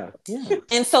 Yeah, yeah.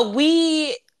 And so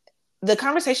the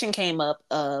conversation came up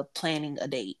of planning a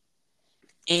date.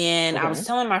 And I was Okay.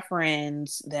 telling my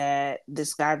friends that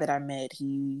this guy that I met,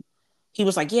 he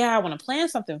was like, "Yeah, I want to plan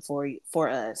something for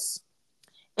us."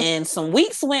 And some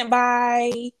weeks went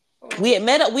by. We had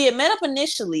met up. We had met up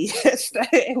initially.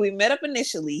 We met up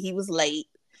initially. He was late.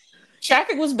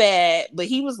 Traffic was bad, but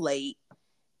he was late.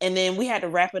 And then we had to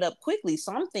wrap it up quickly.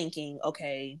 So I'm thinking,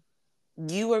 okay,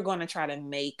 you are going to try to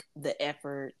make the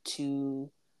effort to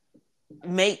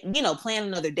plan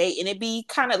another date, and it'd be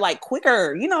kind of like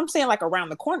quicker, you know what I'm saying, like around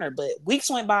the corner. But weeks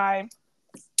went by.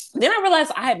 Then I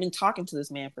realized I had been talking to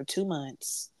this man for 2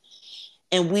 months,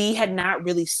 and we had not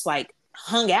really like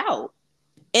hung out.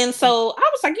 And so I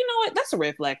was like, you know what, that's a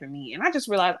red flag for me. And I just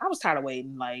realized I was tired of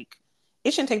waiting. Like,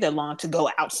 it shouldn't take that long to go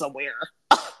out somewhere.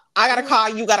 I got a car,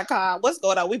 you got a car, what's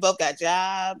going on? We both got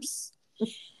jobs.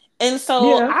 And so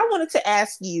Yeah. I wanted to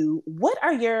ask you,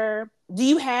 do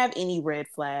you have any red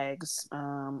flags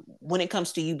when it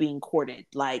comes to you being courted?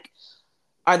 Like,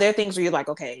 are there things where you're like,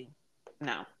 okay,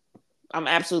 no, I'm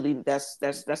absolutely, that's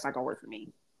not gonna work for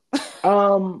me.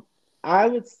 I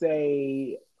would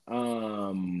say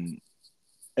an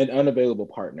unavailable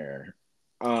partner.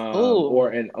 Oh,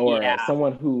 Or yeah.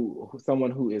 someone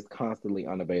who is constantly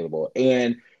unavailable.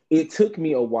 And it took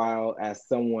me a while, as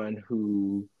someone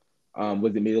who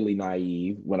was admittedly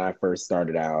naive when I first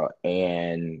started out,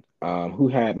 and who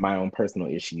had my own personal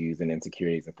issues and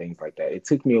insecurities and things like that. It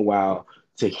took me a while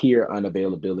to hear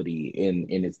unavailability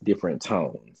in its different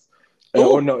tones,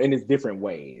 or Ooh. no, in its different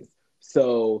ways.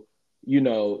 So,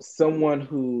 someone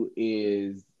who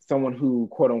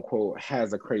quote unquote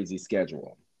has a crazy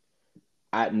schedule.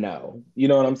 I know, you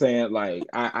know what I'm saying? Like,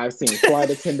 I've seen flight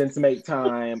attendants make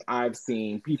time. I've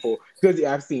seen people, because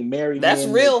I've seen married That's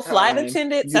men make real. Flight time.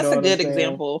 attendants, You that's know a what I'm good saying?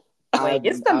 example. Wait, I've,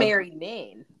 it's the I've, married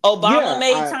men. Obama yeah,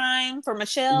 made time for yeah,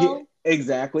 Michelle.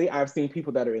 exactly. I've seen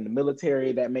people that are in the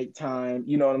military that make time.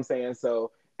 You know what I'm saying?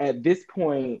 So at this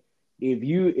point, if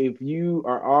you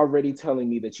are already telling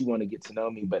me that you want to get to know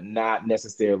me, but not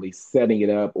necessarily setting it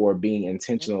up or being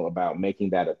intentional about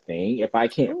making that a thing, if I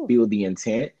can't Ooh. feel the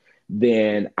intent,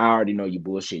 then I already know you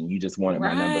bullshit and you just wanted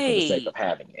my number for the sake Right. of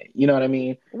having it. You know what I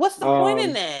mean? What's the point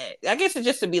in Um, that? I guess it's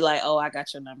just to be like, oh, I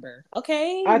got your number.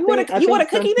 Okay, I you want think a I think a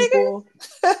some cookie, people,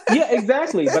 nigga? yeah,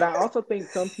 exactly. But I also think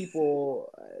some people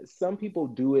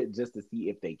do it just to see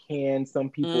if they can. Some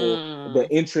people, the Mm.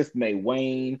 interest may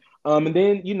wane. And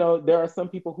then, there are some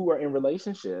people who are in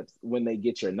relationships when they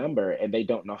get your number and they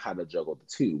don't know how to juggle the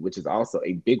two, which is also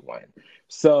a big one.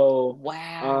 So,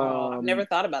 Wow, I've never um,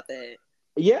 thought about that.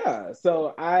 yeah.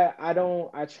 So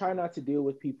I try not to deal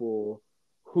with people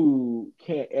who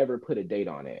can't ever put a date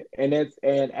on it. And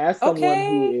as someone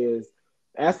who Okay, is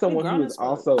as you someone who grown is as fuck.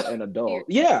 also an adult.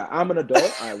 Here. Yeah, I'm an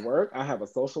adult. I work. I have a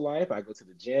social life. I go to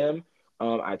the gym.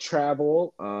 I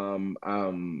travel.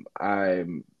 I'm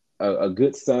a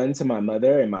good son to my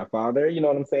mother and my father. You know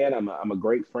what I'm saying? I'm a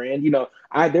great friend.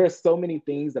 There's so many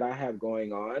things that I have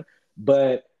going on,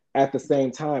 but at the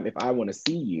same time, if I want to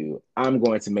see you, I'm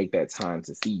going to make that time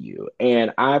to see you.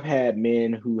 And I've had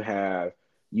men who have,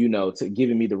 to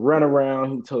giving me the runaround,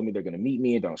 who told me they're going to meet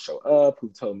me and don't show up, who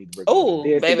told me we're going to do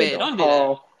this and then baby, don't do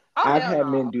that. call. I've had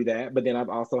men do that, but then I've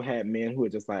also had men who are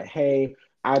just like, hey,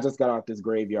 I just got off this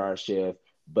graveyard shift,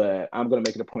 but I'm going to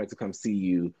make it a point to come see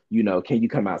you. Can you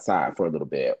come outside for a little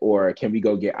bit? Or can we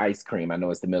go get ice cream? I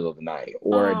know it's the middle of the night.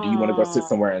 Or do you want to go sit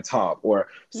somewhere and talk? Or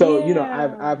so,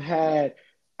 I've had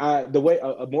the way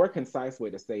a more concise way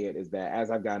to say it is that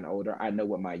as I've gotten older, I know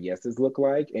what my yeses look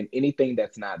like, and anything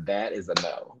that's not that is a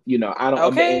no. I don't.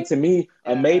 Okay. And to me,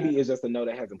 a maybe is just a no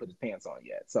that hasn't put his pants on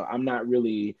yet. So I'm not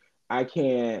really. I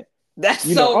can't.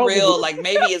 That's so real. Like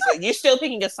maybe it's like you're still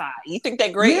picking a side. You think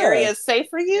that gray area is safe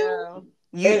for you?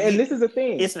 Yeah. And this is the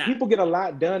thing. It's not. People get a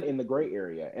lot done in the gray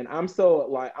area, and I'm so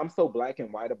black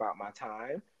and white about my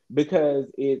time. Because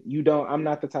I'm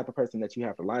not the type of person that you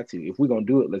have to lie to. If we're gonna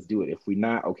do it, let's do it. If we're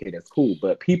not, okay, that's cool.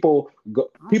 But people go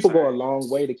a long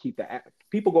way to keep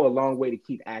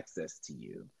access to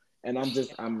you. And I'm not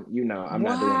doing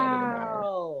that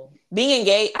anymore. Being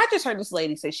engaged, I just heard this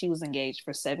lady say she was engaged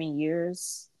for 7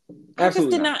 years. I just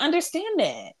did not understand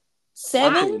that.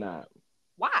 7? Absolutely not.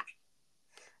 Why?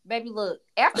 Baby, look,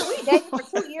 after we dated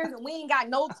for 2 years and we ain't got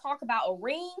no talk about a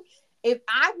ring. If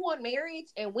I want marriage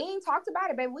and we ain't talked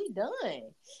about it, baby, we done.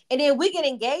 And then we get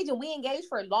engaged and we engage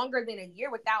for longer than a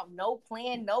year without no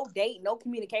plan, no date, no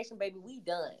communication, baby, we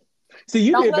done. See,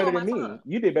 you did better than me.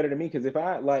 You did better than me because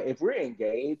if we're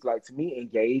engaged, like to me,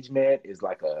 engagement is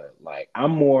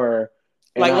I'm more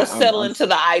let's settle into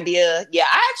the idea. Yeah,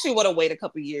 I actually want to wait a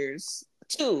couple years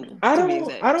too. I don't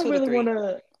really want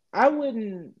to. I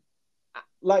wouldn't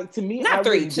like to me. Not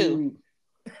 3, 2.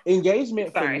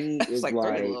 Engagement for me is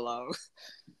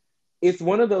it's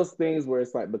one of those things where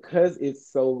it's like, because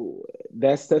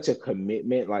that's such a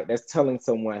commitment, like that's telling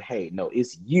someone, hey, no,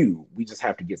 it's you, we just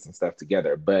have to get some stuff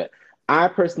together. But I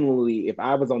personally, if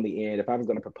I was on the end, if I was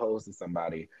going to propose to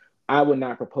somebody, I would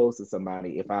not propose to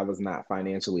somebody if I was not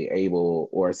financially able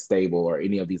or stable or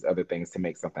any of these other things to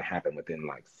make something happen within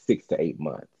 6 to 8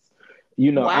 months.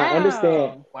 I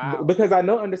understand because I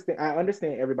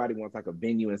understand everybody wants a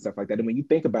venue and stuff like that. And when you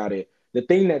think about it, the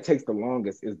thing that takes the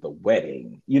longest is the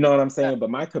wedding. You know what I'm saying?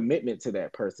 But my commitment to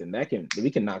that person,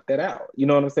 we can knock that out. You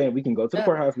know what I'm saying? We can go to the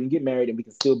courthouse, we can get married, and we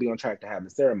can still be on track to have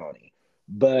the ceremony.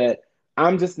 But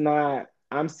I'm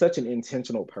such an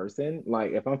intentional person.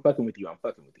 Like if I'm fucking with you, I'm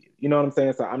fucking with you. You know what I'm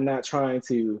saying? So I'm not trying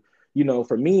to,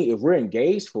 for me, if we're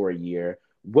engaged for a year,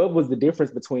 what was the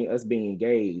difference between us being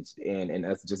engaged and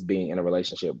us just being in a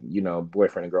relationship,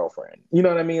 boyfriend and girlfriend? You know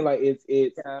what I mean? Like it's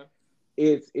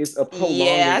a prolonging.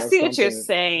 Yeah, I see what you're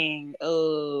saying.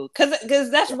 Oh,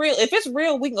 because that's real. If it's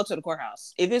real, we can go to the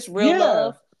courthouse. If it's real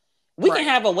love, we can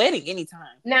have a wedding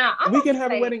anytime. Now we can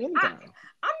have a wedding anytime.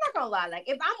 I'm not gonna lie. Like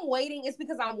if I'm waiting, it's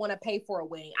because I want to pay for a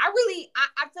wedding. I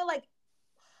feel like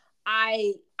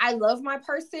I love my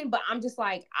person, but I'm just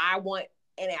like, I want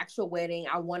an actual wedding.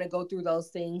 I want to go through those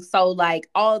things. So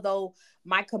although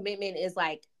my commitment is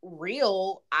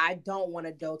real, I don't want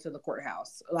to go to the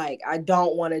courthouse. I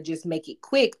don't want to just make it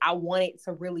quick. I want it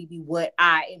to really be what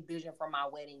I envision for my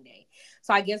wedding day.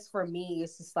 So I guess for me,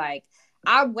 it's just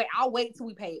I'll wait till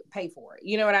we pay for it.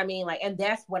 You know what I mean? And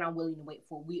that's what I'm willing to wait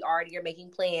for. We already are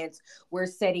making plans. We're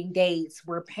setting dates.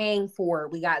 We're paying for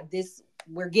it. We got this.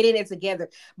 We're getting it together.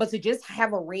 But to just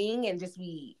have a ring and just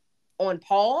be on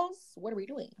pause, what are we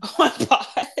doing? On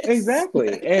pause.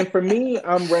 Exactly. And for me,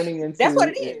 I'm running into that's what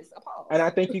it is. A pause. And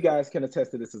I think you guys can attest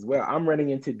to this as well. I'm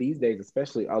running into these days,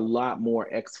 especially a lot more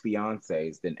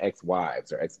ex-fiancés than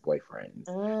ex-wives or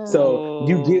ex-boyfriends. So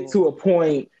you get to a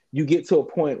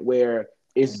point where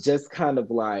it's just kind of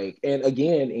and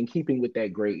again, in keeping with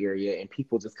that gray area and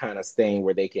people just kind of staying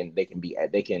where they can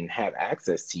have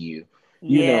access to you.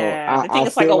 I think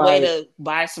it's a way to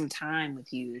buy some time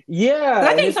with you. Yeah.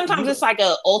 I think sometimes it's an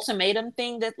ultimatum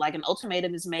thing that an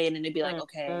ultimatum is made and they'd be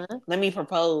okay, let me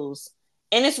propose.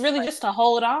 And it's really just to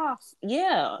hold off.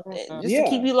 Yeah. Just to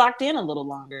keep you locked in a little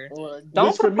longer.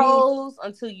 Don't propose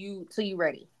until you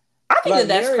ready. I think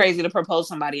that's crazy to propose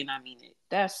somebody and not mean it.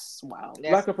 That's wild.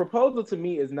 A proposal to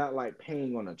me is not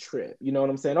paying on a trip. You know what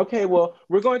I'm saying? Okay, well,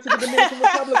 we're going to the Dominican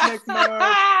Republic next month,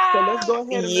 so let's go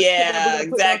ahead and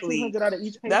exactly. $200 out of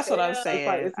each paycheck. That's what I'm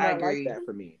saying. It's not like that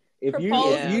for me. If you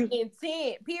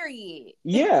intent, period.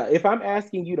 Yeah, if I'm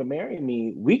asking you to marry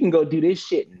me, we can go do this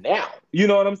shit now. You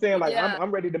know what I'm saying?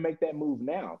 I'm ready to make that move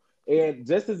now. And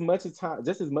just as much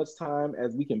time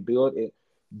as we can build it.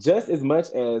 Just as much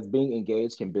as being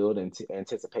engaged can build into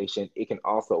anticipation, it can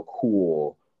also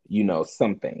cool,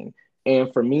 something.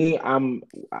 And for me, I'm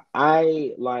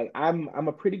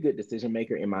a pretty good decision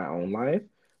maker in my own life.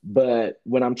 But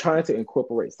when I'm trying to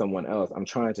incorporate someone else, I'm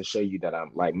trying to show you that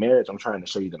I'm like marriage. I'm trying to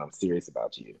show you that I'm serious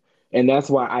about you. And that's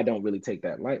why I don't really take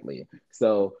that lightly.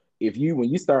 So if you, when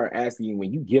you start asking,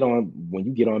 when you get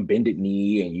on bended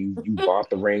knee and you bought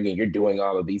the ring and you're doing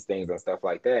all of these things and stuff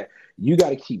like that, you got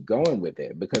to keep going with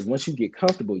it, because once you get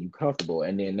comfortable, you comfortable.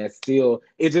 And then that's still,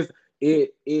 it just,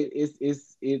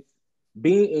 it's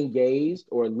being engaged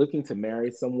or looking to marry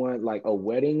someone. Like a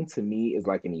wedding to me is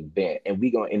like an event, and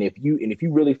if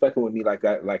you really fucking with me like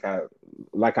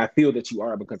I feel that you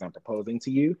are, because I'm proposing to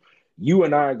you, you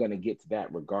and I are going to get to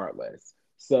that regardless.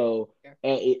 So,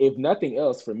 and if nothing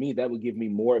else, for me, that would give me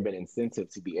more of an incentive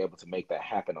to be able to make that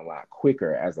happen a lot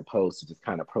quicker, as opposed to just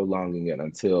kind of prolonging it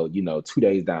until, 2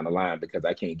 days down the line, because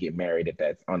I can't get married if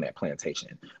that's on that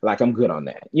plantation. Like, I'm good on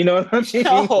that. You know what I mean?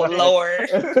 Oh, Lord.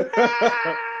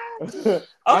 Okay,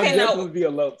 I'm definitely be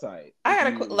elope type. I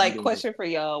had a question for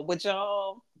y'all. Would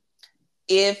y'all,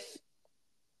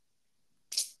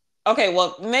 okay,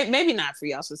 well, maybe not for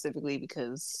y'all specifically,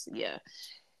 because, yeah.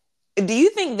 Do you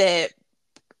think that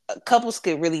couples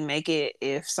could really make it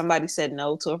if somebody said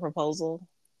no to a proposal?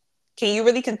 Can you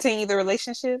really continue the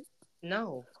relationship?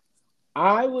 No.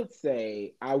 I would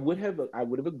say I would have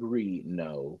agreed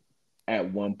no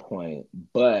at one point,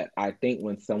 but I think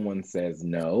when someone says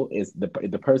no, is the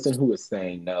person who is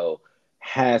saying no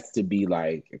has to be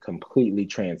like completely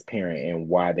transparent in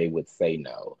why they would say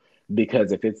no.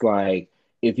 Because if it's like,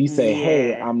 if you say,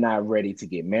 hey, I'm not ready to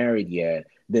get married yet,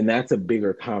 then that's a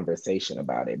bigger conversation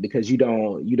about it, because you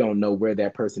don't know where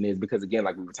that person is. Because again,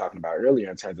 like we were talking about earlier,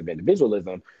 in terms of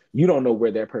individualism, you don't know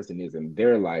where that person is in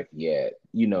their life yet.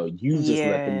 You just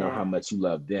let them know how much you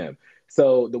love them.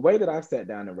 So the way that I've sat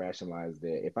down and rationalized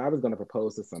it, if I was going to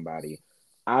propose to somebody,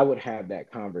 I would have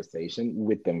that conversation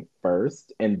with them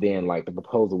first, and then like the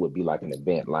proposal would be like an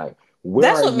event. Like,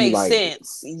 that's what makes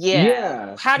sense.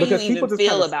 Yeah. How do you even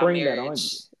feel about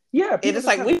marriage? Yeah, people just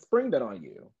kind of spring that on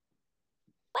you.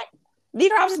 What?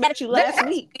 Neither I was met you last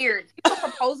week. Weird. People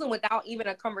proposing without even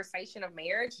a conversation of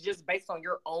marriage, just based on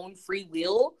your own free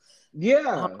will.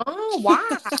 Yeah.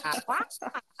 Why? Why?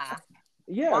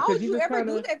 Yeah. Why would you ever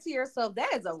do that to yourself?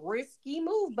 That is a risky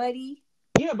move, buddy.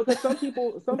 Yeah, because some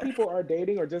people are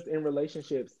dating or just in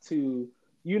relationships to,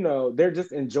 they're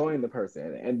just enjoying the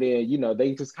person. And then,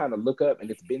 they just kind of look up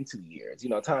and it's been 2 years.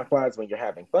 Time flies when you're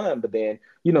having fun, but then,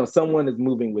 someone is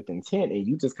moving with intent and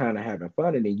you just kind of having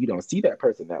fun, and then you don't see that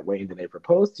person that way, and then they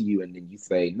propose to you and then you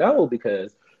say no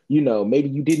because, maybe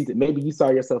you saw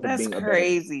yourself as being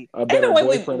crazy. a better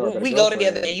boyfriend or a better we go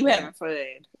together and you having fun.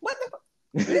 What the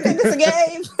you think this a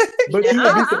game? But you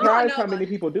would be surprised how many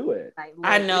people do it.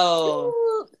 I know.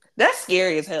 That's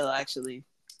scary as hell, actually.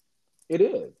 It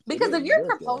is. Because if you're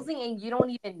proposing and you don't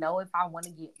even know if I want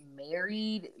to get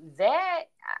married, that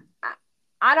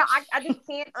I just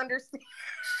can't understand.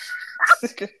 I'm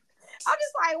just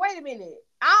like, wait a minute.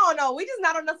 I don't know. We just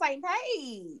not on the same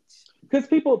page. Because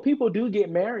people do get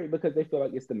married because they feel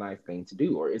like it's the nice thing to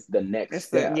do, or it's the next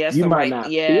step. You might not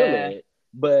feel it,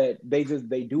 but they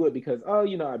do it because,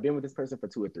 I've been with this person for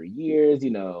 2 or 3 years,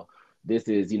 this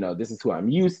is who I'm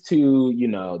used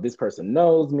to, this person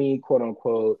knows me, quote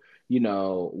unquote,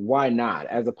 why not?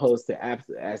 As opposed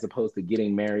to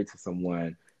getting married to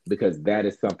someone because that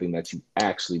is something that you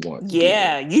actually want to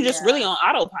do. You just really on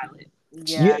autopilot.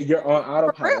 Yeah, you're on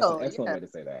autopilot. That's an excellent way to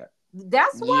say that.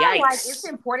 That's why, like, it's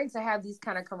important to have these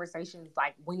kind of conversations,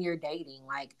 like, when you're dating.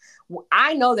 Like,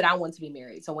 I know that I want to be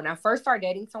married. So when I first start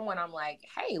dating someone, I'm like,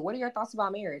 hey, what are your thoughts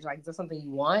about marriage? Like, is that something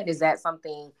you want? Is that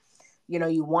something,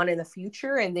 you want in the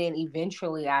future? And then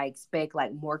eventually I expect,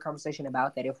 like, more conversation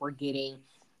about that. If we're getting,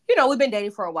 we've been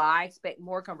dating for a while, I expect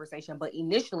more conversation. But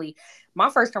initially, my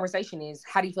first conversation is,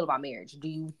 how do you feel about marriage? Do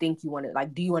you think you want to,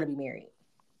 like, do you want to be married?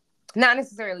 Not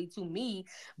necessarily to me,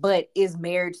 but is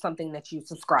marriage something that you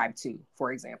subscribe to,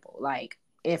 for example? Like,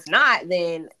 if not,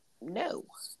 then no.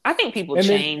 I think people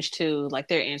change too. Like,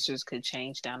 their answers could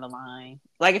change down the line.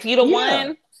 Like, if you're the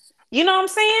one, you know what I'm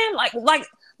saying?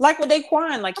 Like with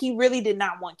Daquan, like, he really did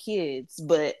not want kids,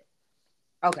 but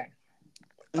okay.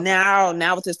 Now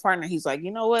with his partner, he's like,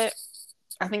 you know what?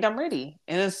 I think I'm ready.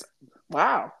 And it's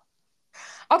wow.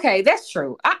 Okay, that's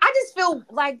true. I just feel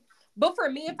like, but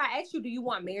for me, if I ask you, do you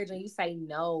want marriage, and you say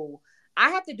no,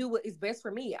 I have to do what is best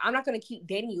for me. I'm not going to keep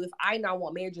dating you if I not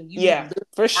want marriage and you. Yeah,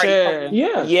 for sure.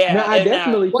 Yeah. No, I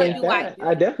definitely think that.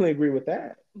 I definitely agree with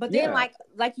that. But then, like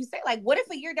you say, like, what if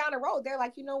a year down the road they're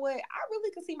like, you know what, I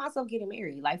really could see myself getting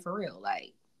married, like, for real,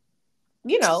 like,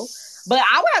 But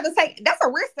I would have to say that's a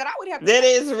risk that I would have to take.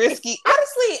 Is risky.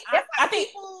 Honestly, I think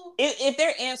if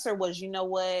their answer was, you know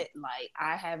what, like,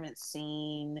 I haven't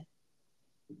seen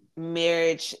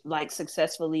marriage like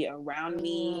successfully around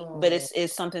me, but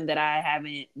it's something that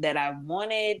I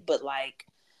wanted, but like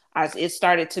it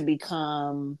started to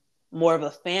become more of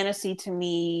a fantasy to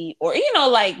me, or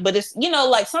like, but it's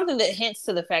like something that hints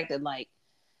to the fact that like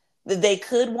that they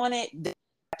could want it, they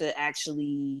have to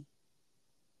actually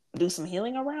do some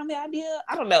healing around the idea.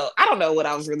 I don't know what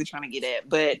I was really trying to get at,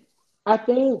 but I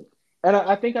think, and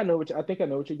I think I know what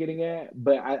you're getting at.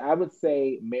 But I would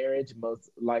say marriage, most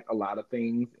like a lot of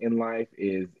things in life,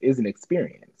 is an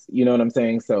experience. You know what I'm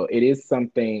saying? So it is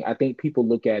something. I think people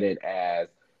look at it as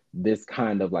this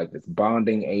kind of like this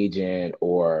bonding agent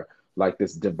or like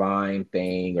this divine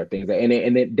thing or things and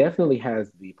it definitely has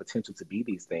the potential to be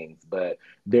these things, but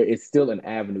there is still an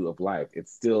avenue of life.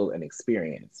 It's still an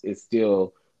experience. It's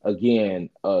still again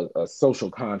a social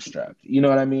construct, you know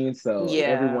what I mean? So yeah.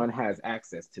 everyone has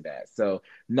access to that, so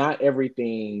not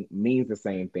everything means the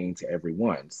same thing to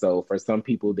everyone. So for some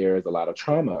people there is a lot of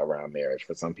trauma around marriage.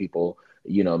 For some people,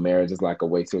 marriage is like a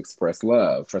way to express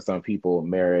love. For some people,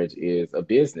 marriage is a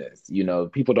business.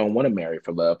 People don't want to marry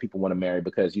for love. People want to marry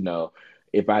because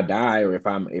if I die or if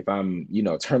I'm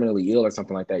terminally ill or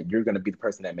something like that, you're going to be the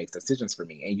person that makes decisions for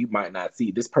me, and you might not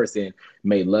see this person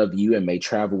may love you and may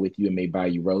travel with you and may buy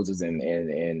you roses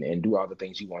and do all the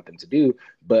things you want them to do,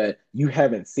 but you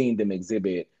haven't seen them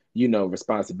exhibit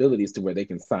responsibilities to where they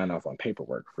can sign off on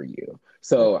paperwork for you.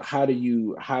 So how do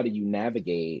you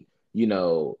navigate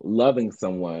loving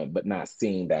someone but not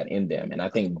seeing that in them? And I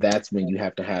think that's when you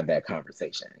have to have that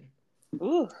conversation.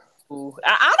 Ooh.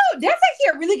 I don't. That's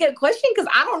actually a really good question,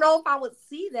 because I don't know if I would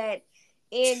see that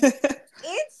in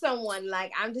someone.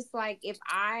 Like, I'm just like, damn,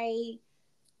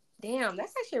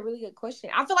 that's actually a really good question.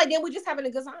 I feel like then we're just having a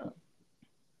good time.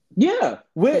 Yeah,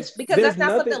 because that's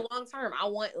not something long term. I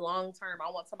want long term.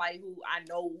 I want somebody who I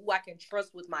know, who I can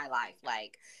trust with my life.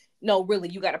 Like, no, really,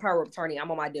 you got a power of attorney.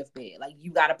 I'm on my deathbed. Like,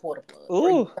 you got to pull the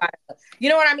plug. You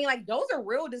know what I mean? Like, those are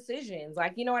real decisions.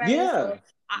 Like, you know what I mean? So,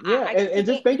 and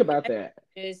just think about that.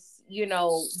 Just,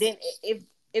 then if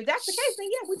that's the case, then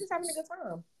yeah, we're just having a good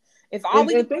time. And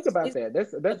think about that.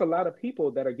 That's a lot of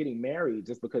people that are getting married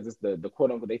just because it's the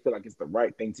quote unquote, they feel like it's the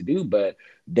right thing to do, but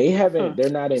they're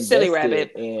not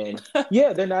invested in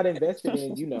they're not invested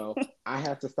in, I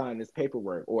have to sign this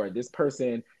paperwork, or this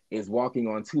person is walking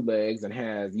on two legs and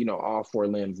has, all four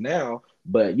limbs now,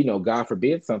 but God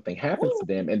forbid something happens to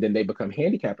them and then they become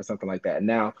handicapped or something like that. And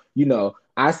now,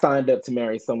 I signed up to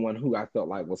marry someone who I felt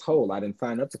like was whole. I didn't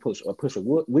sign up to push a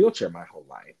wheelchair my whole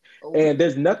life. And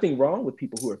there's nothing wrong with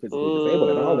people who are physically disabled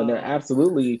at all. And they're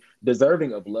absolutely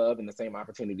deserving of love and the same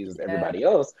opportunities as everybody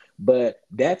else. But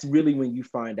that's really when you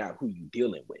find out who you're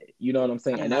dealing with. You know what I'm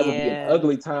saying? And that would be an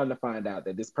ugly time to find out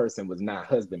that this person was not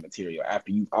husband material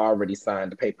after you've already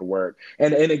signed the paperwork.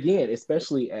 And again,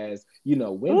 especially as,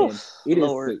 women,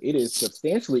 it is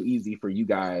substantially easy for you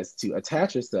guys to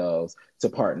attach yourselves to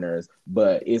partners,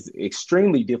 but it's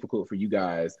extremely difficult for you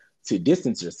guys to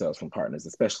distance yourselves from partners,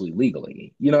 especially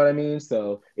legally. You know what I mean?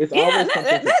 So it's always something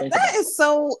to think about. That is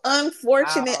so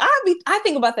unfortunate. Wow. I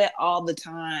think about that all the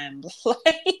time.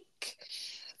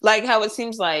 like how it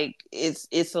seems like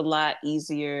it's a lot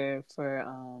easier for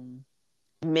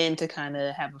men to kind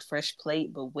of have a fresh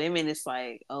plate, but women, it's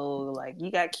like, oh, like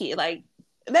you got kids, like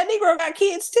that Negro got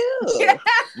kids too. Yeah.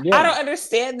 I don't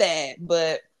understand that,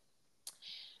 but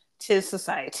 'tis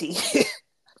society.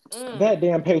 That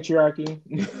damn patriarchy.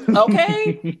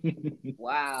 Okay.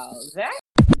 Wow. That.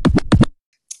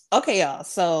 Okay, y'all.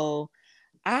 So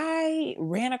I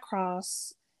ran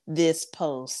across this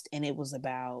post and it was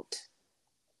about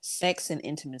sex and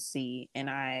intimacy, and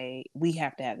we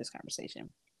have to have this conversation.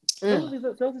 Those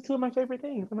are two of my favorite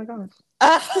things. Oh my gosh.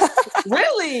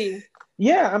 Really?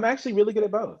 Yeah, I'm actually really good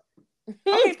at both.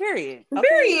 Okay, period. Okay.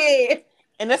 Period.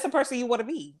 And that's the person you want to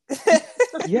be.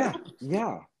 Yeah.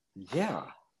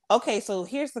 Okay, so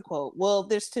here's the quote. Well,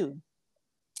 there's two.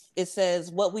 It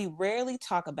says, "What we rarely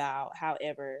talk about,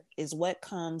 however, is what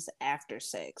comes after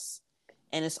sex.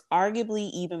 And it's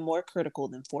arguably even more critical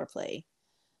than foreplay.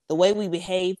 The way we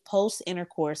behave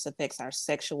post-intercourse affects our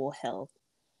sexual health.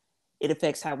 It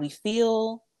affects how we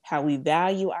feel, how we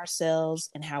value ourselves,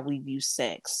 and how we view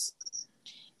sex.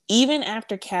 Even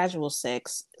after casual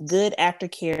sex, good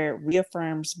aftercare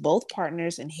reaffirms both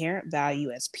partners' inherent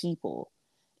value as people.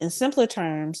 In simpler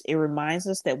terms, it reminds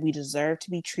us that we deserve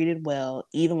to be treated well,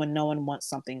 even when no one wants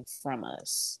something from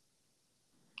us."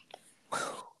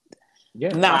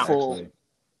 Yeah, mouthful.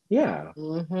 Yeah.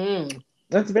 Mm-hmm.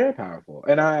 That's very powerful.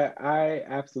 And I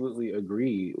absolutely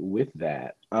agree with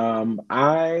that.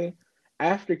 Aftercare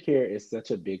is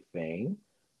such a big thing,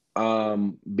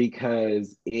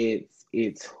 because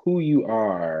it's who you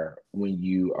are when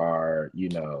you are,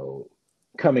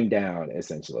 coming down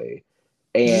essentially.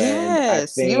 And I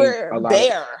Yes, you think were a lot of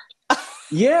there.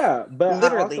 yeah, but I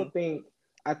also Literally. think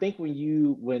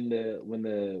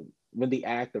when the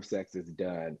act of sex is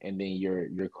done and then you're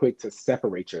quick to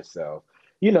separate yourself,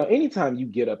 anytime you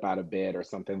get up out of bed or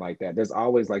something like that, there's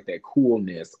always like that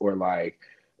coolness or like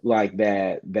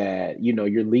that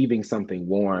you're leaving something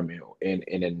warm and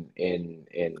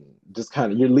just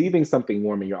kind of you're leaving something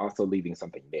warm and you're also leaving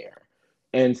something there.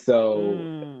 And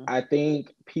so I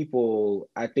think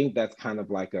that's kind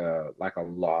of like a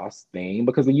lost thing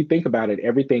because when you think about it,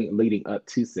 everything leading up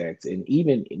to sex and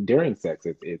even during sex,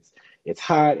 it's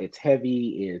hot, it's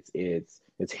heavy,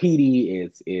 it's heady,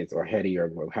 it's or heady or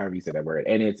however you say that word,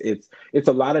 and it's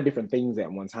a lot of different things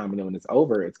at one time. And then when it's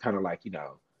over, it's kind of like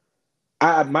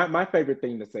my favorite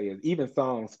thing to say is even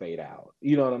songs fade out.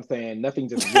 You know what I'm saying? Nothing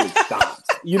just really stops.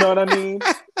 You know what I mean?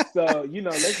 So,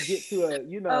 let's get to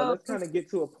let's kind of get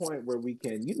to a point where we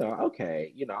can,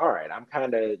 okay, all right, I'm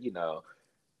kind of,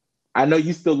 I know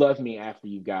you still love me after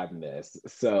you've gotten this.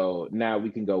 So now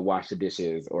we can go wash the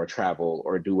dishes or travel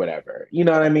or do whatever. You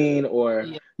know what I mean? Or,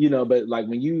 Yeah. but like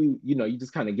when you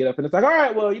just kind of get up and it's like, all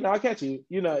right, well, I'll catch you.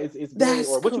 It's really, That's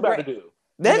or what you about to correct. do?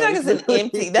 That junk It's is an really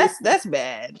empty. That's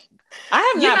bad.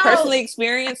 I have not personally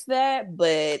experienced that,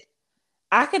 but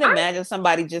I can imagine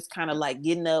somebody just kind of like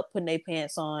getting up, putting their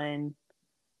pants on,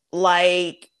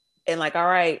 like, and like, all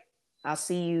right, I'll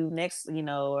see you next,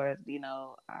 or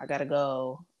I gotta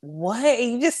go. What?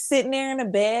 You just sitting there in a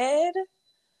bed?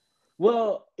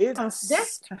 well,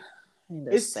 That's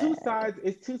it's two sides.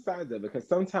 It's two sides of it because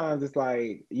sometimes it's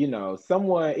like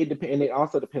someone. It depends, and it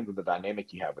also depends on the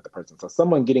dynamic you have with the person. So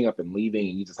someone getting up and leaving,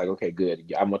 and you just like, okay,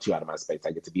 good. I want you out of my space.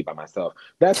 I get to be by myself.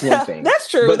 That's one thing. That's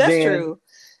true. But That's then, true.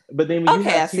 but then when you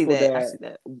Okay, I have see people that. I that see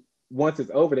that. once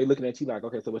it's over, they looking at you like,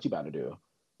 okay, so what you about to do?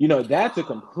 That's a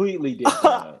completely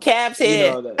different. Cab's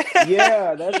head.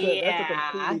 Yeah, that's a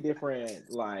Yeah. completely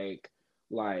different like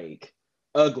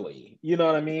ugly. You know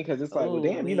what I mean? Because it's like, well,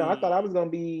 damn, I thought I was gonna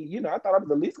be, I thought I was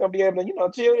at least gonna be able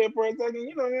to, chill here for a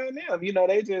second. Damn,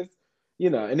 they just,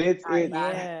 and it's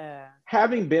Yeah.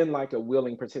 having been like a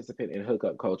willing participant in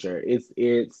hookup culture.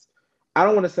 It's. I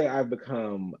don't want to say I've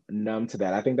become numb to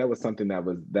that. I think that was something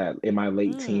that in my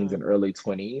late teens and early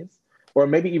 20s, or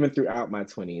maybe even throughout my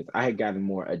 20s, I had gotten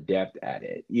more adept at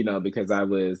it, because I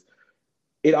was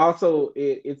it also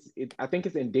it's I think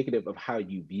it's indicative of how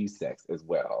you view sex as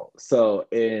well. So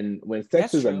when sex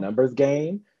That's is a true. numbers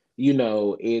game,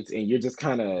 it's and you're just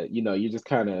kind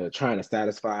of trying to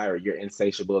satisfy, or you're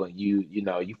insatiable and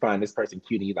you find this person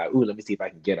cute and you're like, ooh, let me see if I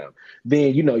can get them.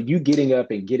 Then you getting up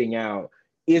and getting out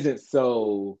isn't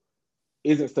so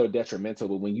detrimental.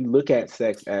 But when you look at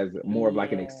sex as more of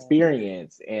like an Yeah.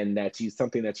 experience and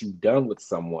something that you've done with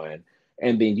someone,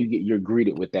 and then you're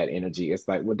greeted with that energy, it's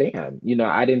like, well, damn,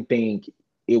 I didn't think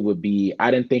it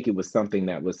was something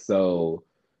that was so,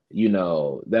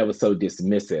 that was so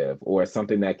dismissive, or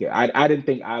something I didn't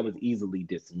think I was easily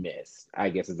dismissed, I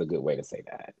guess is a good way to say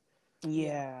that.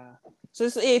 Yeah. So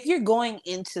if you're going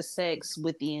into sex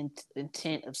with the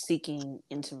intent of seeking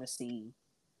intimacy,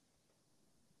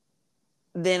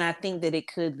 then I think that it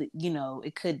could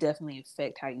definitely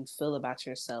affect how you feel about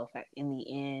yourself in the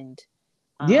end.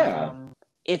 Yeah.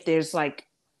 If there's like,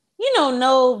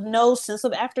 no sense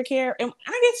of aftercare, and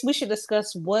I guess we should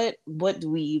discuss what do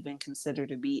we even consider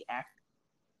to be after.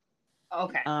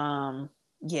 Okay.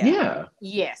 Yeah. Yeah.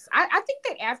 Yes. I think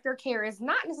that aftercare is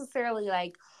not necessarily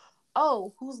like,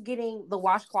 oh, who's getting the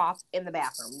washcloth in the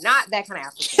bathroom? Not that kind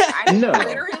of aftercare. I mean, No.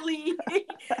 literally,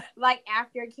 like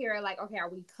aftercare, like, okay, are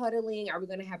we cuddling? Are we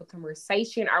going to have a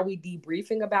conversation? Are we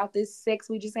debriefing about this sex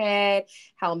we just had?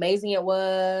 How amazing it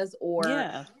was? Or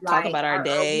talk about our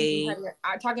day.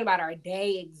 Are talking about our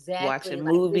day, exactly. Watch a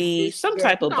like, movie, some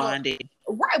type of bonding.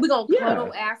 Right, we're going to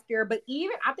cuddle after. But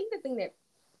even, I think the thing that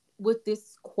with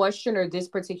this question or this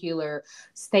particular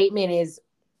statement is,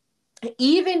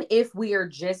 even if we are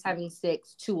just having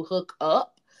sex to hook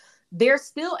up, there's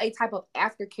still a type of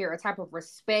aftercare, a type of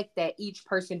respect that each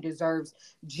person deserves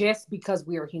just because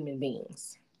we are human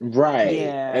beings. Right.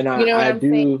 Yeah. And you know what I I'm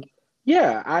do. saying?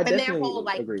 Yeah, I And definitely that whole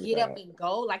like agree with get up that. and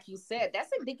go, like you said,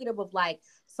 that's indicative of like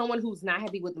someone who's not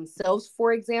happy with themselves,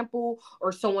 for example,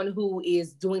 or someone who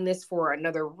is doing this for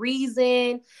another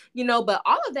reason, but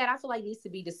all of that I feel like needs to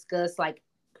be discussed like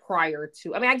prior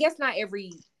to. I mean, I guess not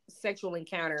every sexual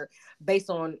encounter based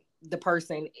on the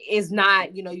person is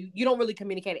not, you don't really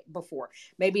communicate it before.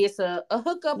 Maybe it's a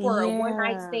hookup or a one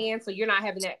night stand, so you're not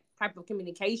having that type of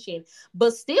communication,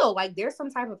 but still, like, there's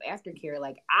some type of aftercare.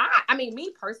 Like, I mean,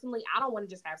 me personally, I don't want to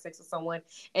just have sex with someone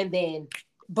and then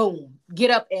boom,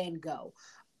 get up and go.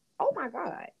 Oh my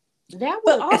god, that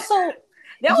was. But also,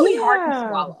 That would be hard to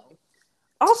swallow.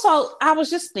 Also, I was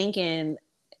just thinking,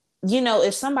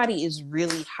 if somebody is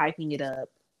really hyping it up,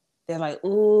 they're like,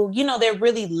 ooh, they're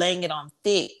really laying it on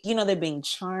thick. They're being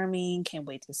charming, can't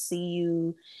wait to see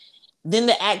you. Then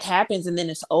the act happens and then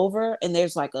it's over and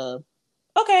there's like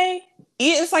okay.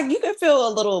 It's like you can feel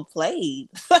a little played.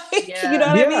 You know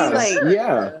what I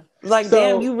mean? Like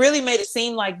damn, you really made it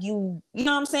seem like you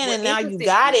know what I'm saying? And now you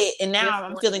got it. And now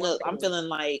I'm feeling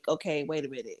like, okay, wait a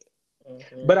minute.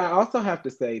 Mm-hmm. But I also have to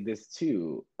say this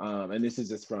too, and this is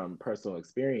just from personal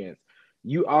experience.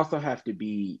 You also have to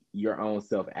be your own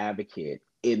self advocate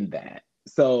in that.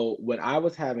 So when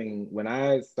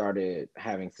I started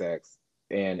having sex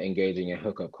and engaging in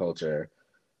hookup culture,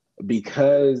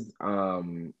 because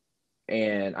and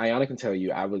Ayana can tell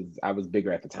you, I was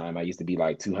bigger at the time. I used to be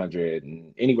like 200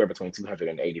 and anywhere between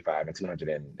 285 and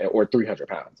 200 or 300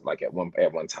 pounds, like at one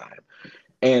time.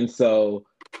 And so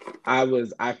I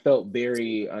felt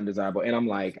very undesirable, and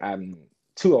I'm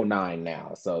 209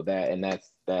 now, so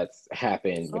that's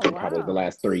happened within probably the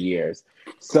last 3 years.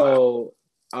 So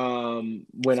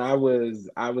when I was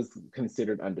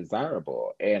considered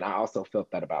undesirable, and I also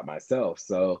felt that about myself.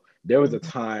 So there was a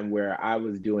time where I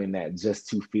was doing that just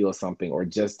to feel something, or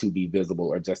just to be visible,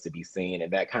 or just to be seen,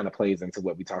 and that kind of plays into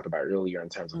what we talked about earlier in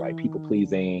terms of like people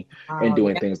pleasing and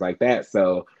doing things like that.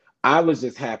 So I was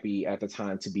just happy at the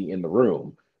time to be in the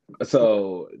room.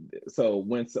 So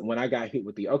when I got hit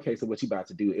with the, okay, so what you about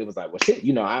to do, it was like, well, shit,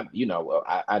 I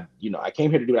came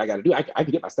here to do what I got to do. I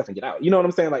can get my stuff and get out. You know what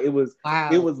I'm saying? Like it was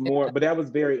more, but that was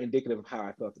very indicative of how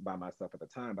I felt about myself at the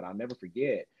time. But I'll never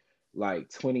forget, like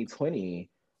 2020,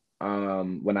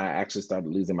 when I actually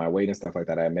started losing my weight and stuff like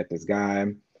that. I met this guy,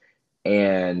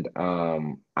 and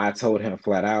I told him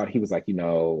flat out. He was like, I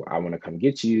want to come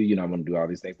get you. I want to do all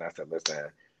these things. And I said, listen,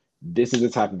 this is the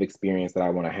type of experience that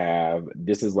I want to have.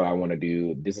 This is what I want to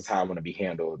do. This is how I want to be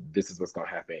handled. This is what's going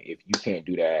to happen. If you can't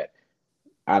do that,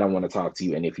 I don't want to talk to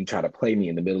you. And if you try to play me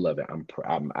in the middle of it, I'm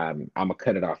gonna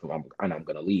cut it off, and I'm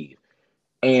gonna leave.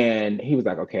 And he was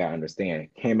like, okay, I understand.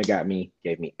 Came and got me,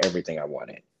 gave me everything I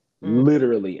wanted.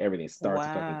 Literally everything, start to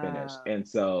fucking finish. And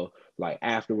so like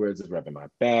afterwards, was rubbing my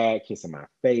back, kissing my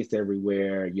face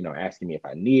everywhere, asking me if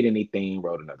I need anything,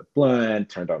 rolled another blunt,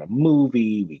 turned on a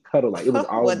movie, we cuddled, like it was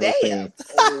all of those things.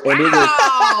 And it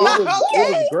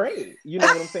was great. You know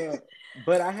what I'm saying?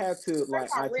 But I had to, like,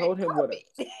 I told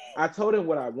him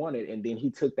what I wanted, and then he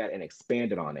took that and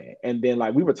expanded on it. And then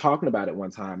like we were talking about it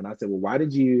one time, and I said, well,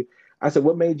 I said,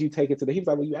 what made you take it to the, he was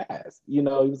like, well, you asked, he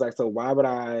was like, so why would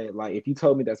I, like, if you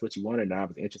told me that's what you wanted and I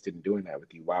was interested in doing that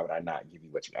with you, why would I not give you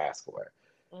what you asked for?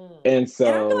 And so,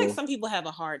 and I feel like some people have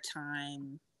a hard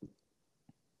time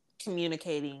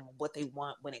communicating what they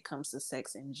want when it comes to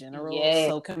sex in general.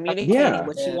 So communicating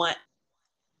what you want,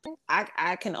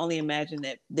 I can only imagine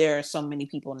that there are so many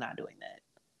people not doing that.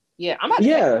 Yeah,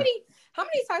 how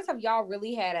many times have y'all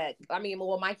really had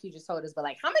Mike, you just told us, but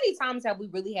like, how many times have we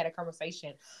really had a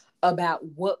conversation about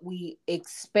what we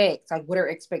expect, like what are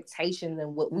expectations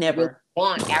and what we really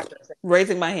want after?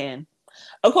 Raising my hand.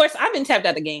 Of course, I've been tapped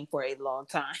out the game for a long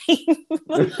time,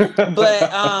 but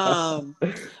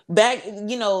back,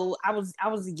 I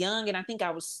was young, and I think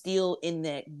I was still in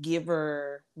that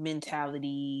giver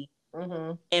mentality,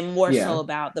 and more so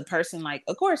about the person. Like,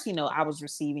 of course, I was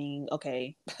receiving.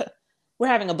 Okay, we're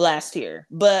having a blast here,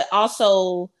 but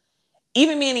also,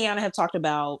 even me and Iana have talked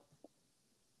about,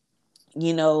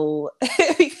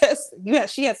 because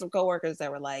she had some coworkers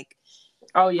that were like,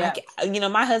 oh yeah,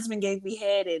 my husband gave me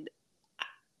head and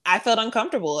I felt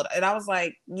uncomfortable. And I was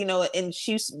like, and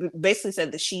she basically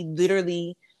said that she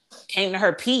literally came to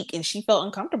her peak and she felt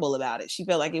uncomfortable about it. She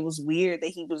felt like it was weird that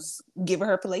he was giving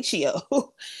her fellatio.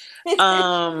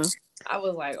 I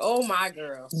was like, oh my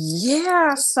girl.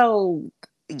 Yeah. So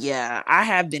yeah, I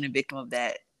have been a victim of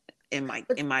that in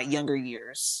my younger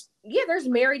years. Yeah, there's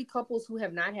married couples who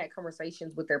have not had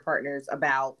conversations with their partners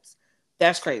about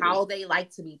that's crazy how they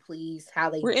like to be pleased, how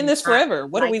they we're in this forever.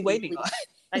 What are we waiting on?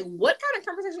 Like, what kind of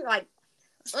conversation? Like,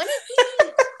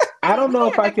 honestly, I don't know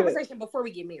if I can conversation before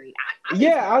we get married.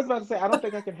 I was about to say, I don't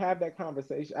think I can have that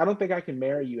conversation. I don't think I can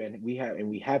marry you, and we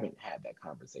haven't had that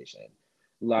conversation.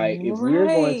 Like, if we're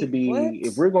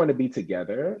going to be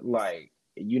together, like,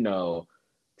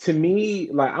 to me,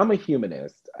 like, I'm a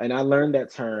humanist, and I learned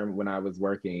that term when I was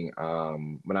working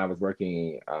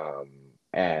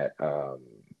at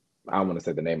I don't want to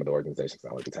say the name of the organization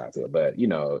because I want to be tied to it, but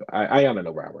I don't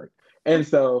know where I work. And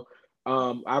so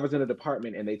I was in a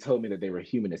department, and they told me that they were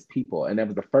humanist people, and that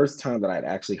was the first time that I'd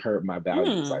actually heard my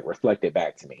values like reflected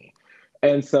back to me.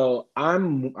 And so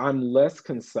I'm less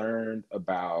concerned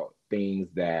about things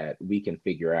that we can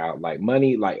figure out, like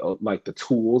money, like the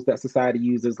tools that society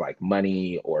uses, like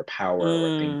money or power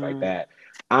or things like that.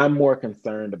 I'm more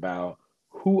concerned about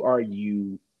who are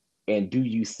you and do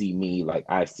you see me like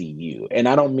I see you? And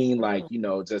I don't mean like,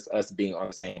 just us being on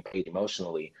the same page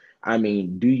emotionally. I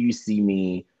mean, do you see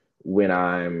me when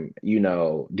I'm,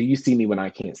 do you see me when I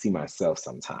can't see myself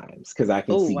sometimes? Because I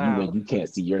can see you when you can't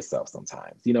see yourself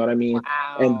sometimes. You know what I mean?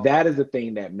 And that is the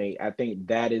thing that I think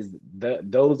that is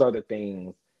those are the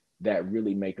things that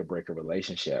really make or break a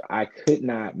relationship. I could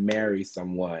not marry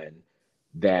someone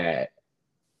that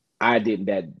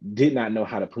did not know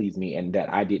how to please me, and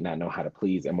that I did not know how to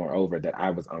please, and moreover that I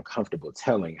was uncomfortable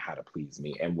telling how to please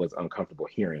me and was uncomfortable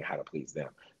hearing how to please them.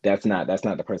 That's not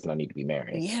the person I need to be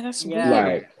marrying. Yeah, that's weird.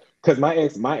 Like, because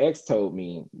my ex told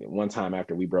me one time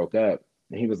after we broke up,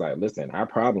 and he was like, listen, our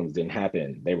problems didn't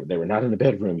happen. They were not in the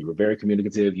bedroom. You were very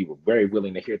communicative. You were very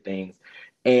willing to hear things.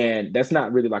 And that's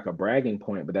not really like a bragging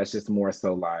point, but that's just more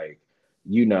so like,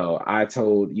 I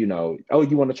told, oh,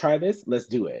 you want to try this? Let's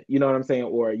do it. You know what I'm saying?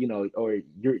 Or, or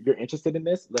you're interested in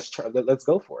this? Let's try, let's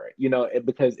go for it.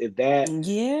 Because if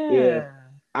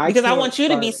I want you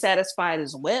to be satisfied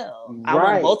as well. Right. I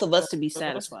want both of us to be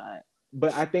satisfied.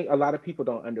 But I think a lot of people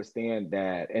don't understand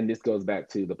that, and this goes back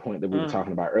to the point that we were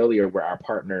talking about earlier, where our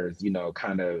partners,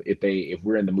 kind of, if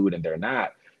we're in the mood and they're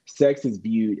not, sex is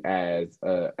viewed as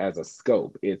a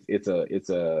scope. It's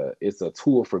a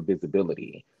tool for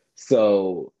visibility.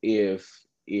 So if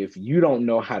you don't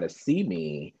know how to see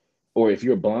me, or if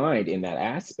you're blind in that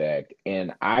aspect,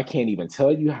 and I can't even tell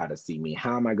you how to see me,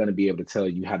 how am I going to be able to tell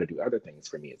you how to do other things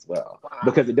for me as well? Wow.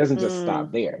 Because it doesn't just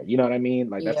stop there. You know what I mean?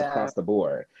 Like, that's across the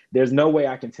board. There's no way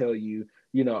I can tell you,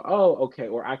 oh, okay,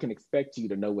 or I can expect you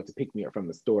to know what to pick me up from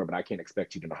the store, but I can't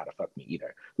expect you to know how to fuck me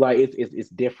either. Like, it's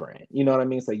different. You know what I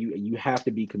mean? So you have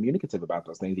to be communicative about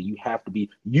those things, and you have to be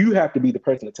the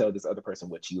person to tell this other person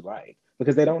what you like,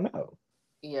 because they don't know.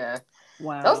 Yeah.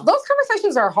 Wow. Those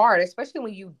conversations are hard, especially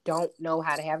when you don't know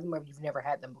how to have them or you've never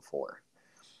had them before.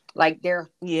 Like, they're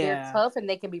tough and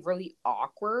they can be really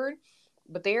awkward,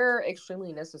 but they're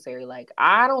extremely necessary. Like,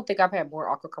 I don't think I've had more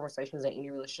awkward conversations in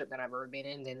any relationship that I've ever been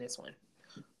in than this one.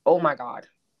 Oh my God.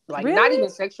 Like, really? Not even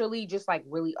sexually, just like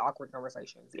really awkward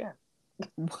conversations. Yeah.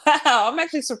 Wow. I'm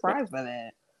actually surprised by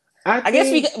that. I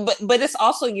guess but it's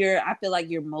also I feel like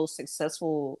your most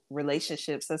successful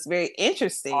relationships. That's very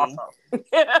interesting. Awesome.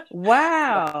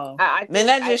 Wow. Then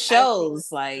that just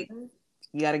shows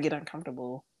you got to get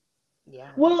uncomfortable. Yeah.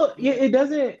 Well, it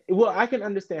doesn't. Well, I can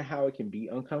understand how it can be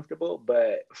uncomfortable,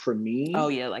 but for me,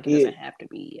 it doesn't have to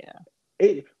be. Yeah.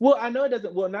 I know it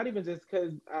doesn't. Well, not even just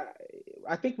because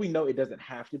I think we know it doesn't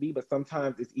have to be, but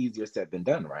sometimes it's easier said than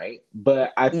done, right?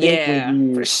 But I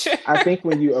think I think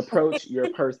when you approach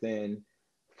your person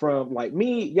from, like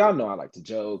me, y'all know I like to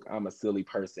joke. I'm a silly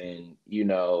person,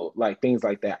 like things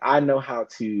like that. I know how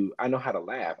to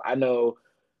laugh. I know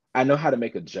how to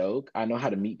make a joke. I know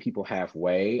how to meet people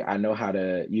halfway. I know how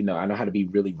to, be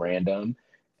really random.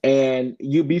 And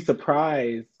you'd be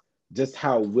surprised just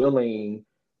how willing,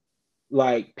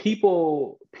 like,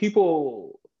 people,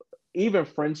 even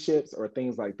friendships or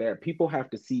things like that, people have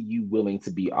to see you willing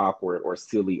to be awkward or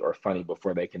silly or funny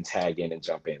before they can tag in and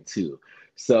jump in too.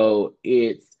 So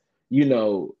it's,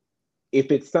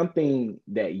 if it's something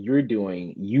that you're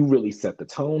doing, you really set the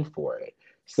tone for it.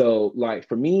 So, like,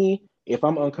 for me, if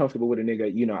I'm uncomfortable with a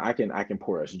nigga, I can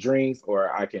pour us drinks,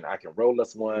 or I can roll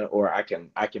us one, or I can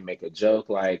make a joke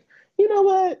like, you know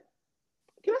what?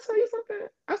 Can I tell you something?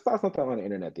 I saw something on the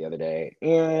internet the other day,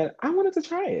 and I wanted to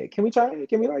try it. Can we try it?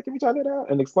 Can we try that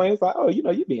out? And explain, it's like, oh,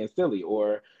 you're being silly,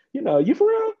 or, you for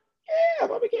real? Yeah,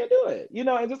 but we can't do it.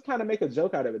 And just kind of make a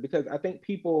joke out of it, because I think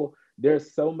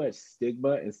there's so much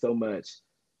stigma and so much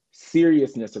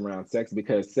seriousness around sex,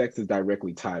 because sex is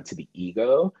directly tied to the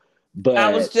ego. But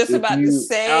I was just about to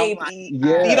say, you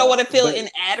don't want to feel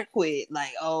inadequate.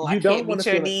 Like, I can't meet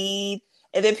your need.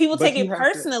 And then people take it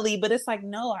personally, but it's like,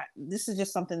 no, this is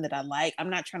just something that I like. I'm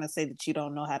not trying to say that you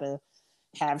don't know how to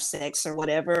have sex or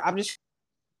whatever. I'm just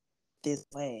this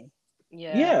way.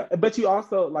 Yeah, but you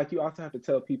also have to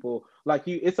tell people, like,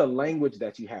 it's a language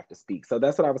that you have to speak. So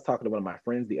that's what I was talking to one of my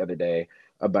friends the other day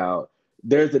about.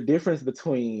 There's a difference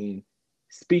between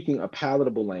speaking a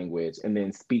palatable language and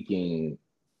then speaking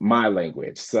my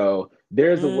language. So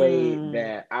there's a way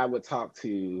that I would talk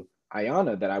to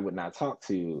Ayana that I would not talk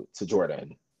to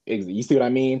Jordan. You see what I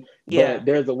mean? Yeah. But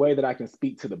there's a way that I can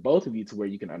speak to the both of you to where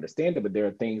you can understand it. But there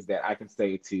are things that I can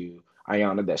say to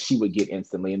Ayana that she would get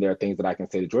instantly, and there are things that I can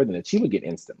say to Jordan that she would get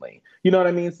instantly. You know what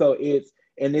I mean? So it's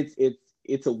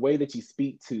a way that you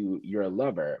speak to your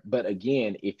lover. But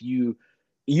again, if you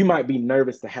you might be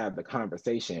nervous to have the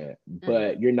conversation,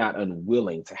 but you're not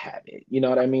unwilling to have it. You know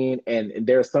what I mean? And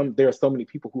there are so many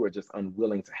people who are just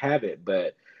unwilling to have it.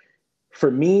 But for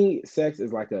me, sex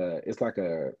is it's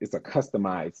a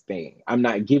customized thing. I'm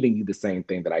not giving you the same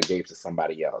thing that I gave to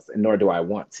somebody else, and nor do I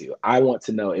want to. I want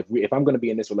to know if I'm going to be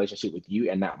in this relationship with you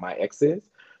and not my exes,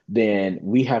 then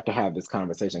we have to have this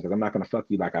conversation, because I'm not going to fuck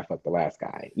you like I fucked the last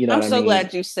guy. You know what I mean? I'm so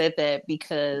glad you said that,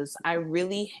 because I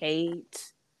really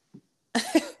hate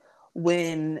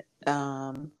when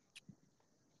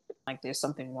like there's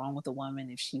something wrong with a woman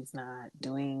if she's not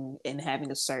doing and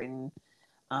having a certain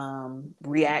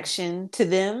reaction to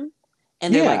them,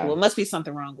 and they're like, well, it must be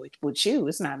something wrong with you,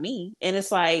 it's not me. And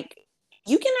it's like,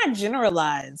 you cannot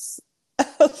generalize.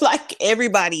 Like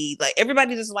everybody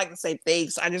doesn't like the same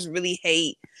things. So I just really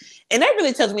hate, and that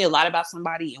really tells me a lot about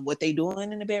somebody and what they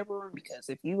doing in the bedroom, because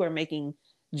if you are making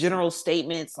general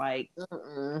statements like,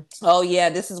 oh yeah,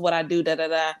 this is what I do, da da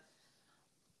da,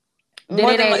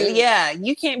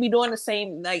 you can't be doing the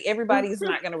same. Like, everybody's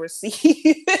not going to receive.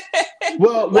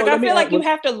 Like, I feel like you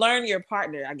have to learn your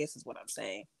partner, I guess is what I'm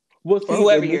saying. Well, see,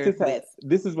 whoever you're with.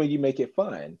 This is when you make it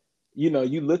fun. You know,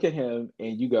 you look at him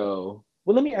and you go,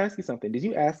 well, let me ask you something. Did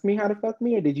you ask me how to fuck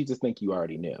me, or did you just think you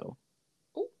already knew?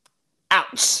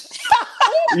 Ouch.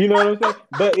 You know what I'm saying?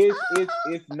 But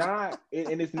it's not,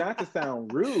 and it's not to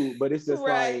sound rude, but it's just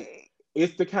like,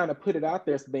 it's to kind of put it out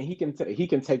there, so then he can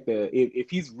take if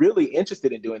he's really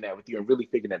interested in doing that with you and really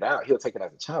figuring it out, he'll take it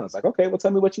as a challenge. Like, okay, well,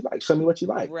 tell me what you like, show me what you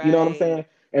like. Right. You know what I'm saying?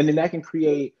 And then that can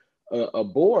create a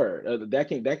board that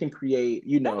can create,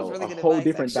 you know, really a whole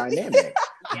different dynamic.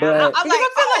 But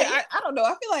I don't know.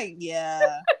 I feel like,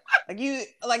 yeah,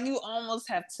 like you almost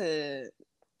have to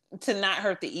not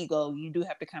hurt the ego. You do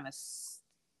have to kind of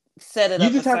set it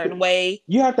up a certain way.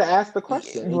 You have to ask the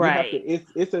question, right?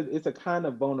 It's a kind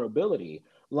of vulnerability.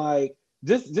 Like,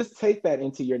 just take that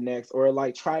into your next, or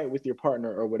like try it with your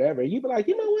partner or whatever. You be like,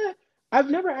 you know what? I've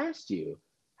never asked you,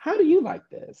 how do you like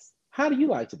this? How do you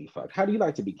like to be fucked? How do you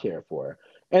like to be cared for?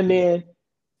 And then,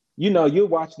 you know, you'll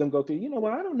watch them go through, you know,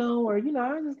 well, I don't know, or, you know,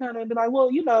 I just kind of be like, well,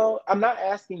 you know, I'm not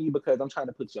asking you because I'm trying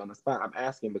to put you on the spot. I'm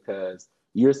asking because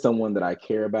you're someone that I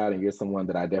care about, and you're someone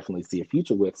that I definitely see a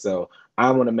future with. So I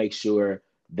want to make sure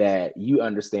that you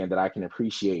understand that I can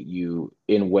appreciate you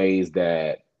in ways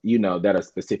that, you know, that are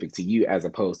specific to you, as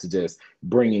opposed to just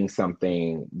bringing,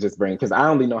 because I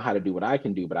only know how to do what I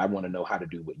can do, but I want to know how to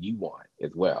do what you want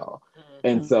as well.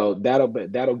 And so that'll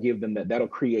give them that'll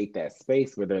create that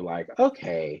space where they're like,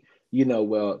 okay, you know,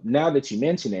 well, now that you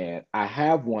mention it, I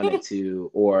have wanted to,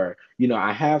 or, you know,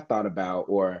 I have thought about,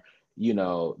 or, you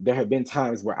know, there have been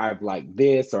times where I've liked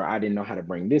this, or I didn't know how to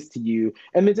bring this to you.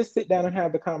 And then just sit down and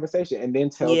have the conversation, and then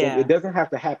tell them, it doesn't have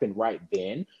to happen right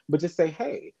then, but just say,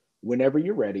 hey, whenever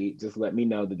you're ready, just let me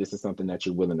know that this is something that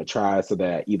you're willing to try, so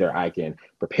that either I can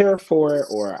prepare for it,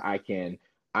 or I can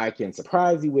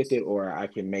surprise you with it, or I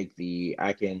can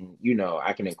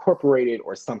incorporate it,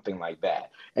 or something like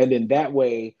that. And then that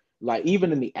way, like,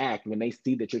 even in the act, when they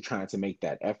see that you're trying to make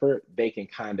that effort, they can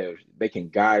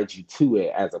guide you to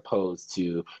it, as opposed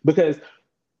to, because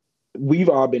we've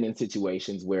all been in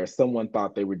situations where someone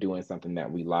thought they were doing something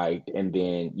that we liked, and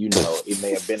then, you know, it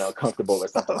may have been uncomfortable or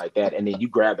something like that, and then you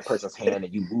grab the person's hand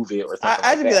and you move it or something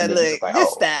like that. And then like,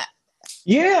 just that.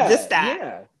 Yeah, just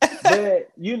that. Yeah.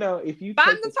 But, you know, if you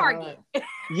find the target.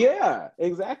 Yeah,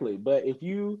 exactly. But if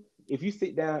you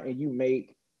sit down and you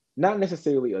make, not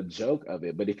necessarily a joke of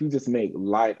it, but if you just make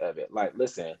light of it, like,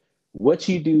 listen, what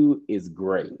you do is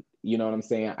great. You know what I'm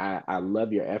saying? I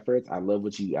love your efforts. I love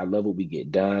what we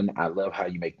get done. I love how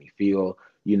you make me feel.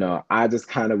 You know, I just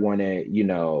kind of want to, you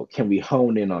know, can we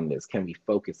hone in on this? Can we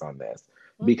focus on this?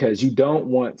 Because you don't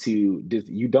want to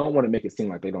make it seem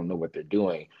like they don't know what they're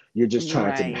doing. You're just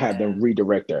trying to have them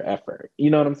redirect their effort. You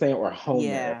know what I'm saying? Or hone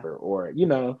their effort, or, you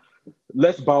know,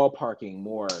 less ballparking,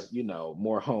 more, you know,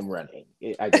 more home running.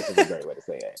 I guess is a great way to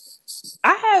say it.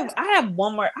 I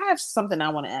have something I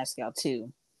want to ask y'all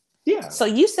too. Yeah. So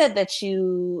you said that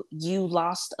you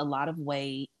lost a lot of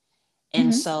weight,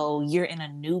 and so you're in a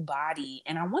new body.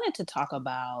 And I wanted to talk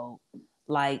about,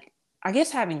 like, I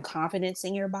guess having confidence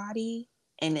in your body,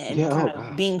 and kind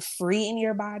of being free in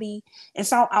your body. And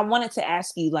so I wanted to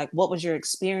ask you, like, what was your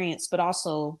experience, but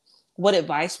also what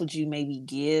advice would you maybe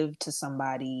give to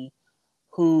somebody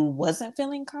who wasn't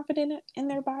feeling confident in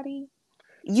their body?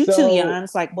 You two,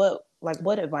 Jans,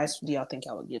 what advice do y'all think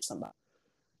I would give somebody?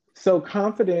 So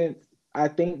confidence, I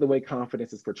think the way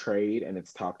confidence is portrayed and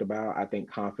it's talked about, I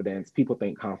think people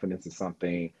think confidence is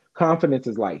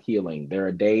like healing. There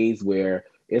are days where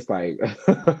It's like,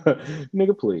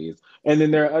 nigga, please. And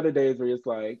then there are other days where it's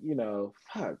like, you know,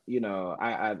 fuck, you know,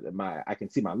 I can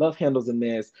see my love handles in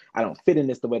this. I don't fit in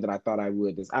this the way that I thought I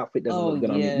would. This outfit doesn't look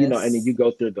good on me, you know. And then you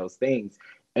go through those things.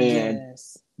 And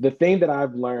the thing that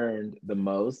I've learned the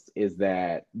most is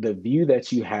that the view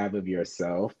that you have of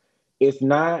yourself, it's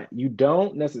not, you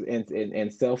don't necessarily,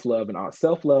 and self-love and all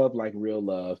self-love, like real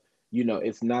love, you know,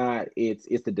 it's not, it's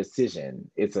a decision.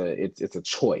 It's a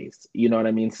choice. You know what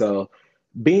I mean? So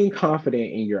being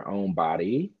confident in your own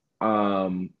body,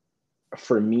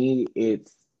 for me,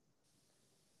 it's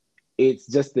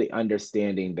just the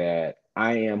understanding that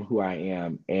I am who I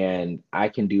am, and I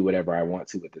can do whatever I want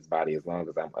to with this body as long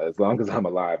as I'm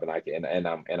alive, and I can, and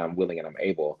I'm willing and I'm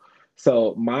able.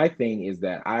 So my thing is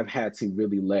that I've had to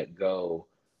really let go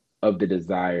of the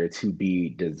desire to be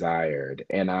desired,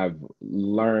 and I've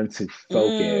learned to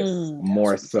focus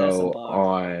more so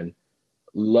on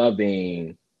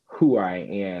loving who I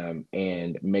am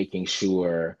and making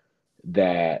sure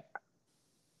that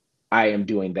I am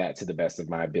doing that to the best of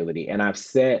my ability. And I've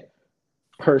set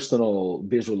personal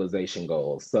visualization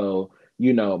goals. So,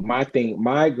 you know,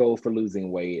 my goal for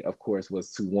losing weight, of course,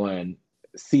 was to one,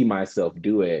 see myself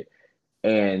do it,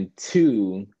 and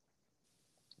two,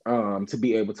 to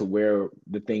be able to wear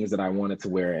the things that I wanted to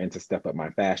wear and to step up my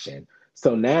fashion.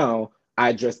 So now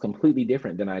I dress completely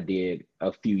different than I did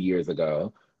a few years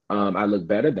ago. I look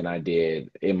better than I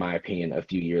did, in my opinion, a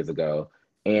few years ago.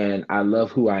 And I love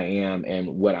who I am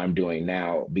and what I'm doing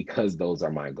now because those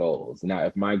are my goals. Now,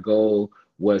 if my goal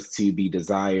was to be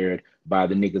desired by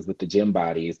the niggas with the gym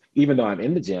bodies, even though I'm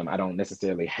in the gym, I don't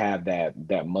necessarily have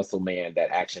that muscle man, that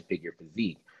action figure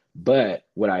physique. But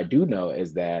what I do know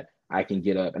is that I can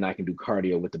get up and I can do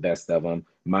cardio with the best of them.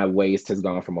 My waist has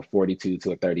gone from a 42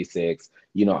 to a 36.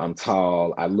 You know, I'm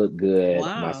tall. I look good.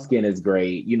 Wow. My skin is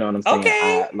great. You know what I'm saying?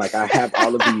 Okay. I have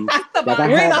all of these.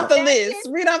 Read off the list.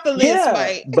 Read off the list,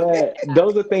 Mike. But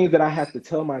those are things that I have to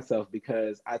tell myself,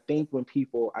 because I think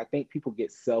people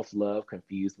get self-love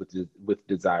confused with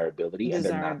desirability, and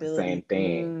they're not the same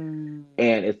thing.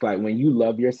 And it's like, when you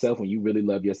love yourself, when you really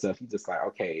love yourself, you just like,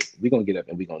 okay, we're gonna get up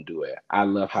and we're gonna do it. I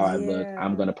love how I look.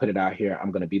 I'm gonna put it out here.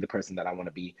 I'm gonna be the person that I want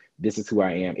to be. This is who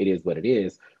I am. It is what it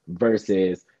is.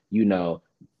 Versus, you know,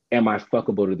 am I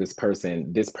fuckable to this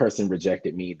person? This person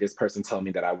rejected me. This person told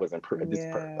me that I wasn't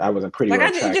I wasn't pretty, like, or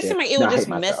attractive. It just seemed like it would just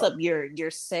mess up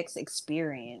your sex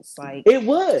experience. Like, it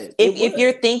would. If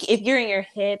you're in your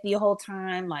head the whole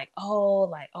time, like,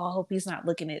 oh, I hope he's not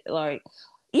looking at, like,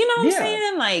 you know what I'm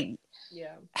saying? Like,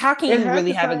 how can you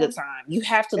really have a good time? You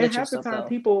have to let yourself go.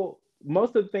 People,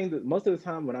 most of the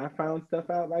time when I found stuff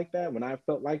out like that, when I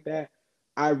felt like that,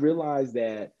 I realized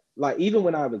that, like, even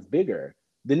when I was bigger,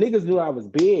 the niggas knew I was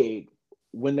big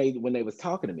when they was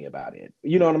talking to me about it.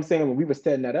 You know what I'm saying? When we were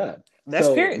setting that up. That's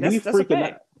fair. That's a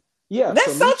fact. Yeah,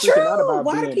 that's so true.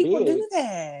 Why do people do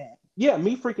that? Yeah,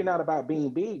 me freaking out about being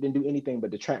big didn't do anything but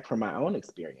detract from my own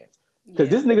experience. Because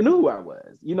this nigga knew who I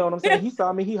was. You know what I'm saying? He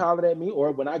saw me, he hollered at me,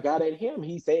 or when I got at him,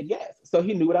 he said yes. So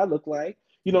he knew what I looked like.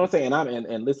 You know what I'm saying?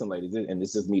 And listen, ladies, and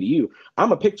it's just me to you.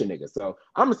 I'm a picture nigga, so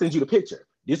I'm gonna send you the picture.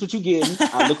 This what you getting.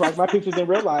 I look like my pictures in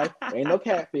real life. Ain't no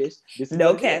catfish. This is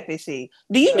no catfishing.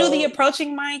 Do you do the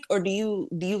approaching, Mike, or do you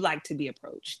like to be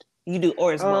approached? You do,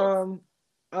 or it's both?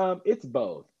 It's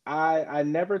both. I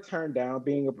never turn down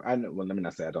being well, let me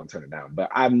not say I don't turn it down, but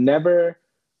I never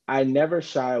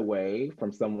shy away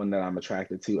from someone that I'm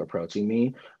attracted to approaching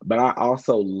me. But I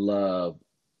also love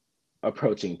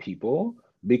approaching people,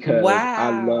 because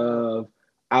I love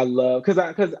because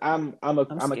I'm a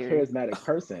charismatic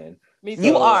person.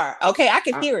 You are. Okay, I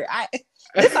can hear it.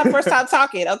 This is our first time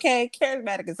talking. Okay,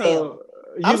 charismatic as hell.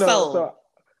 I'm sold. So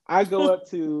I go up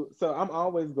to, so I'm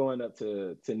always going up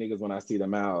to niggas when I see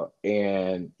them out,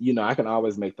 and you know, I can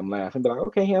always make them laugh and be like,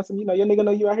 okay, handsome, you know, your nigga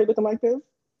know you out here looking like this.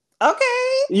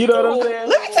 Okay. You know what I'm saying?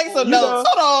 Let me take some notes.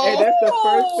 Hold on. And that's the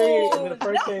first thing. And then the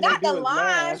first thing they do is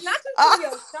laugh. Not just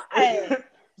your side.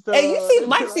 So, and you see,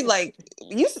 Mike, see, like,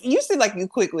 you seem like you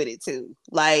quick with it too.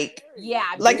 Like,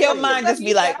 like your mind just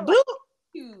be like,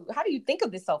 how do you think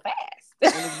of this so fast?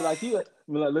 And it's like,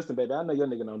 listen, baby, I know your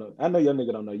nigga don't know. I know your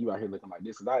nigga don't know you out here looking like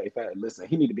this. Listen,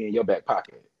 he need to be in your back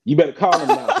pocket. You better call him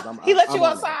now. He let you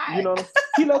outside. You know,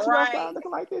 he let you outside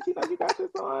looking like this. He know you got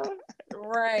this on.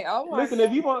 Right. Oh my Listen,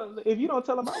 God. if you don't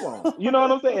tell him, I won't. You know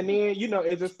what I'm saying? And then, you know,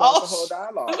 it just starts the whole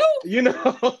dialogue. You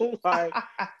know, like,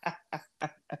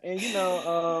 and you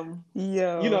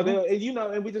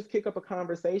know, and we just kick up a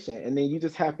conversation, and then you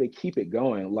just have to keep it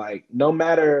going. Like, no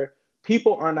matter.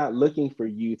 People are not looking for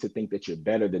you to think that you're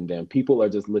better than them. People are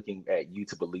just looking at you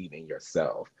to believe in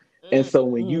yourself. And so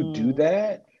when you do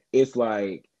that, it's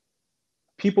like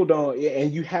people don't,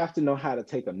 and you have to know how to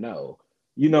take a no.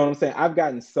 You know what I'm saying? I've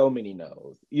gotten so many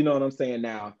no's. You know what I'm saying?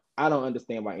 Now, I don't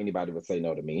understand why anybody would say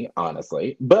no to me,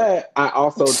 honestly. But I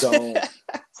also don't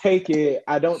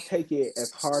I don't take it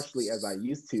as harshly as I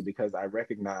used to, because I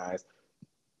recognize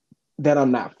that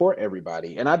I'm not for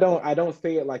everybody. And I don't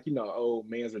say it like, oh,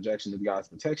 man's rejection is God's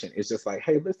protection. It's just like,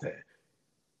 hey, listen,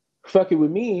 fucking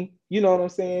with me, you know what I'm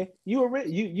saying? You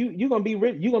gonna be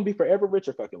rich, you gonna be forever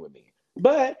richer fucking with me.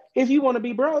 But if you want to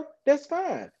be broke, that's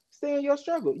fine. Stay in your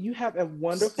struggle. You have a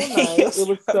wonderful night. It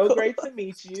was so great to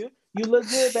meet you. You look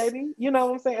good, baby. You know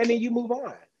what I'm saying? And then you move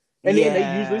on. And then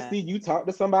they usually see you talk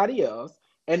to somebody else,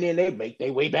 and then they make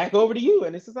their way back over to you,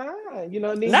 and it's just like, and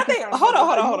then Nothing. Hold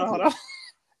on.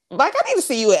 Like, I need to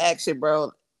see you in action,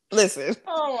 bro. Listen.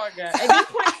 Oh my god! At this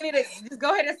point, you need to just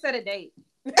go ahead and set a date.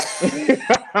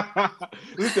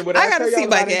 Listen, when I gotta see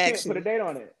Mike in action. Put a date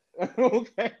on it.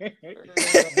 Okay.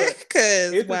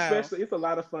 Because it's a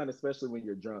lot of fun, especially when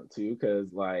you're drunk too.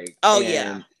 Because like,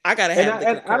 I gotta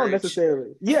have. I don't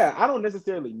necessarily, I don't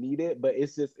necessarily need it, but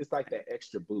it's like that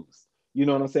extra boost. You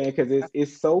know what I'm saying? Because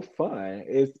it's so fun.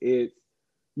 It's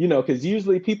because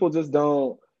usually people just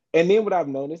don't. And then what I've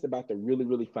noticed about the really,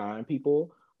 really fine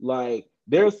people, like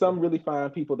there are some really fine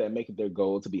people that make it their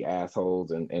goal to be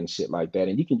assholes and shit like that.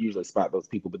 And you can usually spot those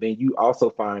people. But then you also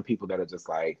find people that are just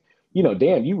like,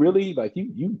 damn, you really like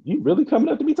you really coming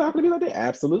up to me talking to me like that?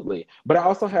 Absolutely. But I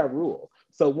also have rules.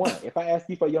 So one, if I ask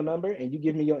you for your number and you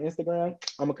give me your Instagram,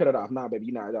 I'm gonna cut it off. Nah, baby,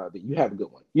 you have a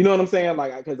good one. You know what I'm saying?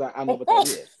 Like, because I know what that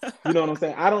is. You know what I'm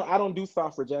saying? I don't do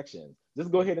soft rejection. Just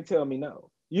go ahead and tell me no.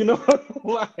 You know,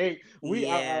 like I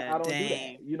don't do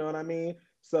that. You know what I mean?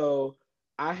 So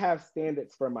I have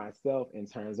standards for myself in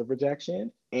terms of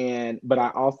rejection, but I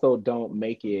also don't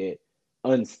make it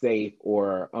unsafe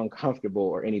or uncomfortable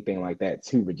or anything like that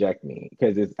to reject me,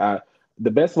 because it's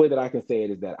the best way that I can say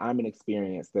it is that I'm an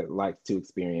experience that likes to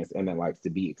experience and that likes to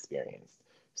be experienced.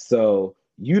 So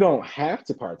you don't have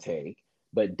to partake,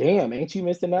 but damn, ain't you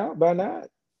missing out by not?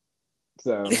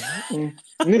 So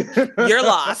you're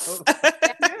lost.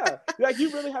 Yeah, like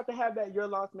you really have to have that you're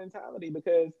lost mentality,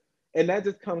 and that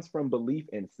just comes from belief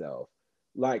in self.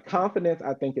 Like confidence,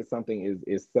 I think is something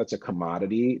is such a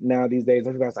commodity now these days.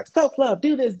 Everybody's like, self-love,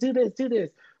 do this.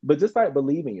 But just like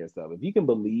believe in yourself. If you can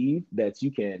believe that you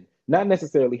can not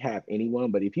necessarily have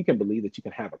anyone, but if you can believe that you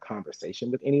can have a conversation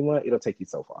with anyone, it'll take you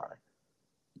so far.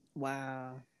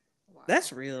 Wow.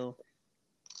 That's real.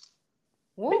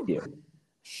 Thank you.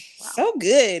 Wow. So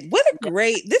good. What a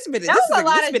great this has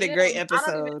been a great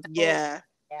episode. Yeah,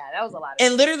 that was a lot.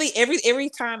 And literally every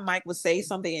time Mike would say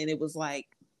something and it was like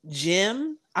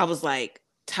Jim, I was like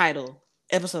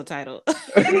episode title.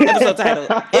 Episode title.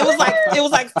 It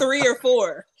was like 3 or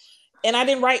 4. And I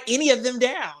didn't write any of them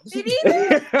down.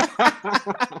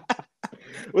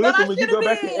 Well, listen, when you go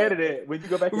back and edit it,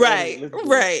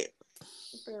 right.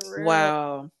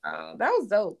 Wow. That was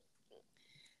dope.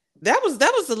 That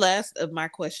was the last of my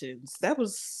questions. That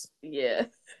was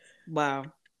wow.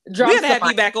 We gotta have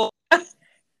you back on.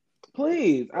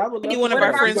 Please, I would love to one of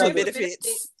our friends with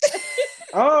benefits.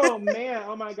 Oh man!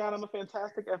 Oh my God! I'm a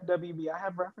fantastic FWB. I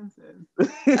have references.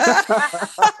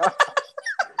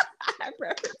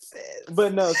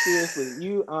 But no, seriously,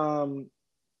 you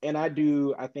and I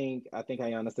do. I think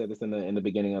Ayana said this in the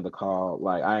beginning of the call.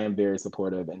 Like, I am very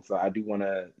supportive, and so I do want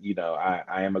to.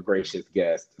 I am a gracious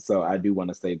guest, so I do want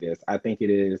to say this. I think it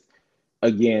is,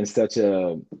 again, such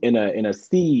in a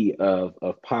sea of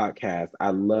podcasts.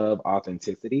 I love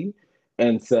authenticity,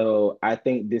 and so I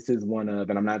think this is one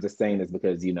of. And I'm not just saying this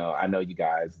because I know you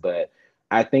guys, but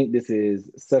I think this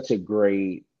is such a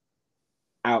great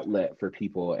outlet for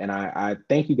people, and I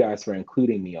thank you guys for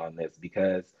including me on this,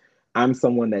 because I'm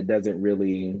someone that doesn't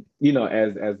really,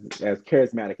 as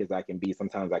charismatic as I can be,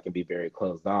 sometimes I can be very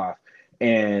closed off.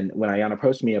 And when Ayana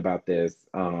approached me about this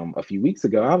a few weeks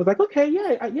ago, I was like, okay,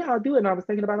 yeah, I'll do it. And I was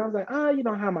thinking about it. I was like,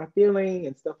 how am I feeling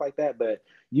and stuff like that. But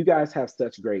you guys have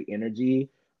such great energy.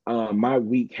 My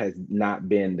week has not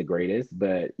been the greatest,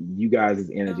 but you guys'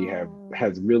 energy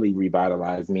has really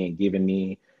revitalized me and given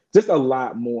me just a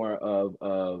lot more of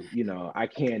I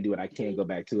can do it, I can go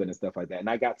back to it and stuff like that. And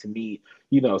I got to meet,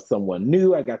 someone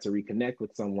new. I got to reconnect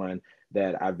with someone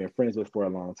that I've been friends with for a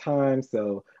long time.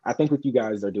 So I think what you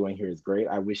guys are doing here is great.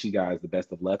 I wish you guys the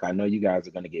best of luck. I know you guys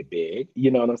are going to get big.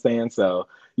 You know what I'm saying? So,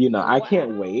 I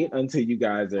can't wait until you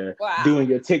guys are doing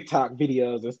your TikTok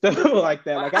videos and stuff like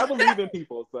that. Like, I believe in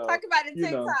people. So talk about the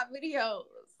TikTok videos.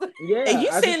 Yeah, and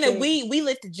you saying that we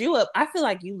lifted you up. I feel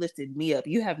like you lifted me up.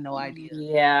 You have no idea.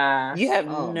 Yeah, you have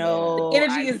no the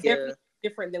energy idea. is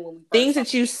different than when we things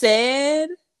that you said.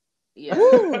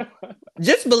 Yeah,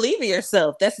 Just believe in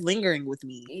yourself. That's lingering with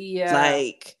me. Yeah.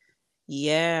 Like,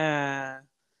 yeah.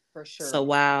 For sure. So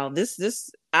wow,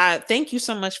 I thank you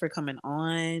so much for coming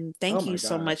on. Thank you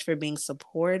so much for being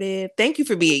supportive. Thank you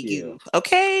for being you.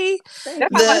 Okay.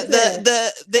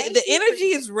 The energy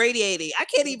is radiating. I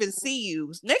can't even see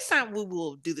you. Next time we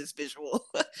will do this visual.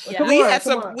 Yeah.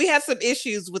 We had some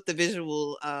issues with the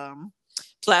visual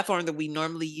platform that we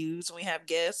normally use when we have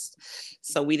guests,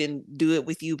 so we didn't do it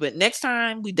with you, but next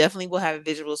time we definitely will have a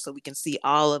visual so we can see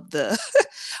all of the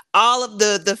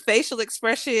the facial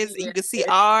expressions. You can see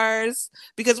ours,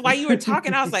 because while you were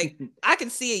talking I was like, I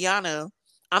can see Ayana.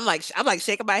 I'm like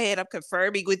shaking my head, I'm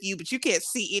confirming with you, but you can't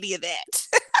see any of that.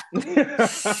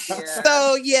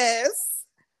 So yes,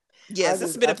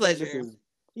 it's been a pleasure.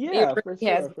 Yeah, for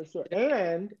sure.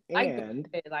 And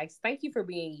like, thank you for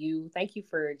being you. Thank you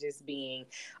for just being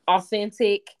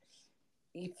authentic,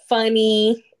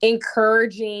 funny,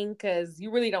 encouraging, because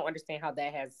you really don't understand how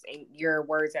that has, your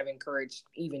words have encouraged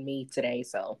even me today.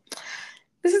 So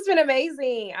this has been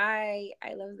amazing. I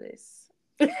love this.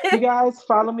 You guys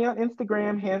follow me on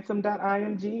Instagram,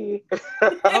 handsome.img.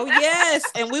 Oh yes,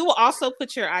 and we will also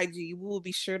put your IG. We will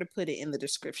be sure to put it in the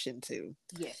description too.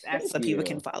 Yes, so people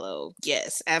can follow.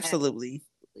 Yes, absolutely.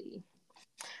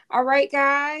 All right,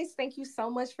 guys. Thank you so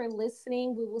much for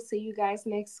listening. We will see you guys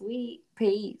next week.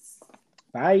 Peace.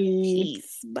 Bye.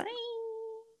 Peace. Bye.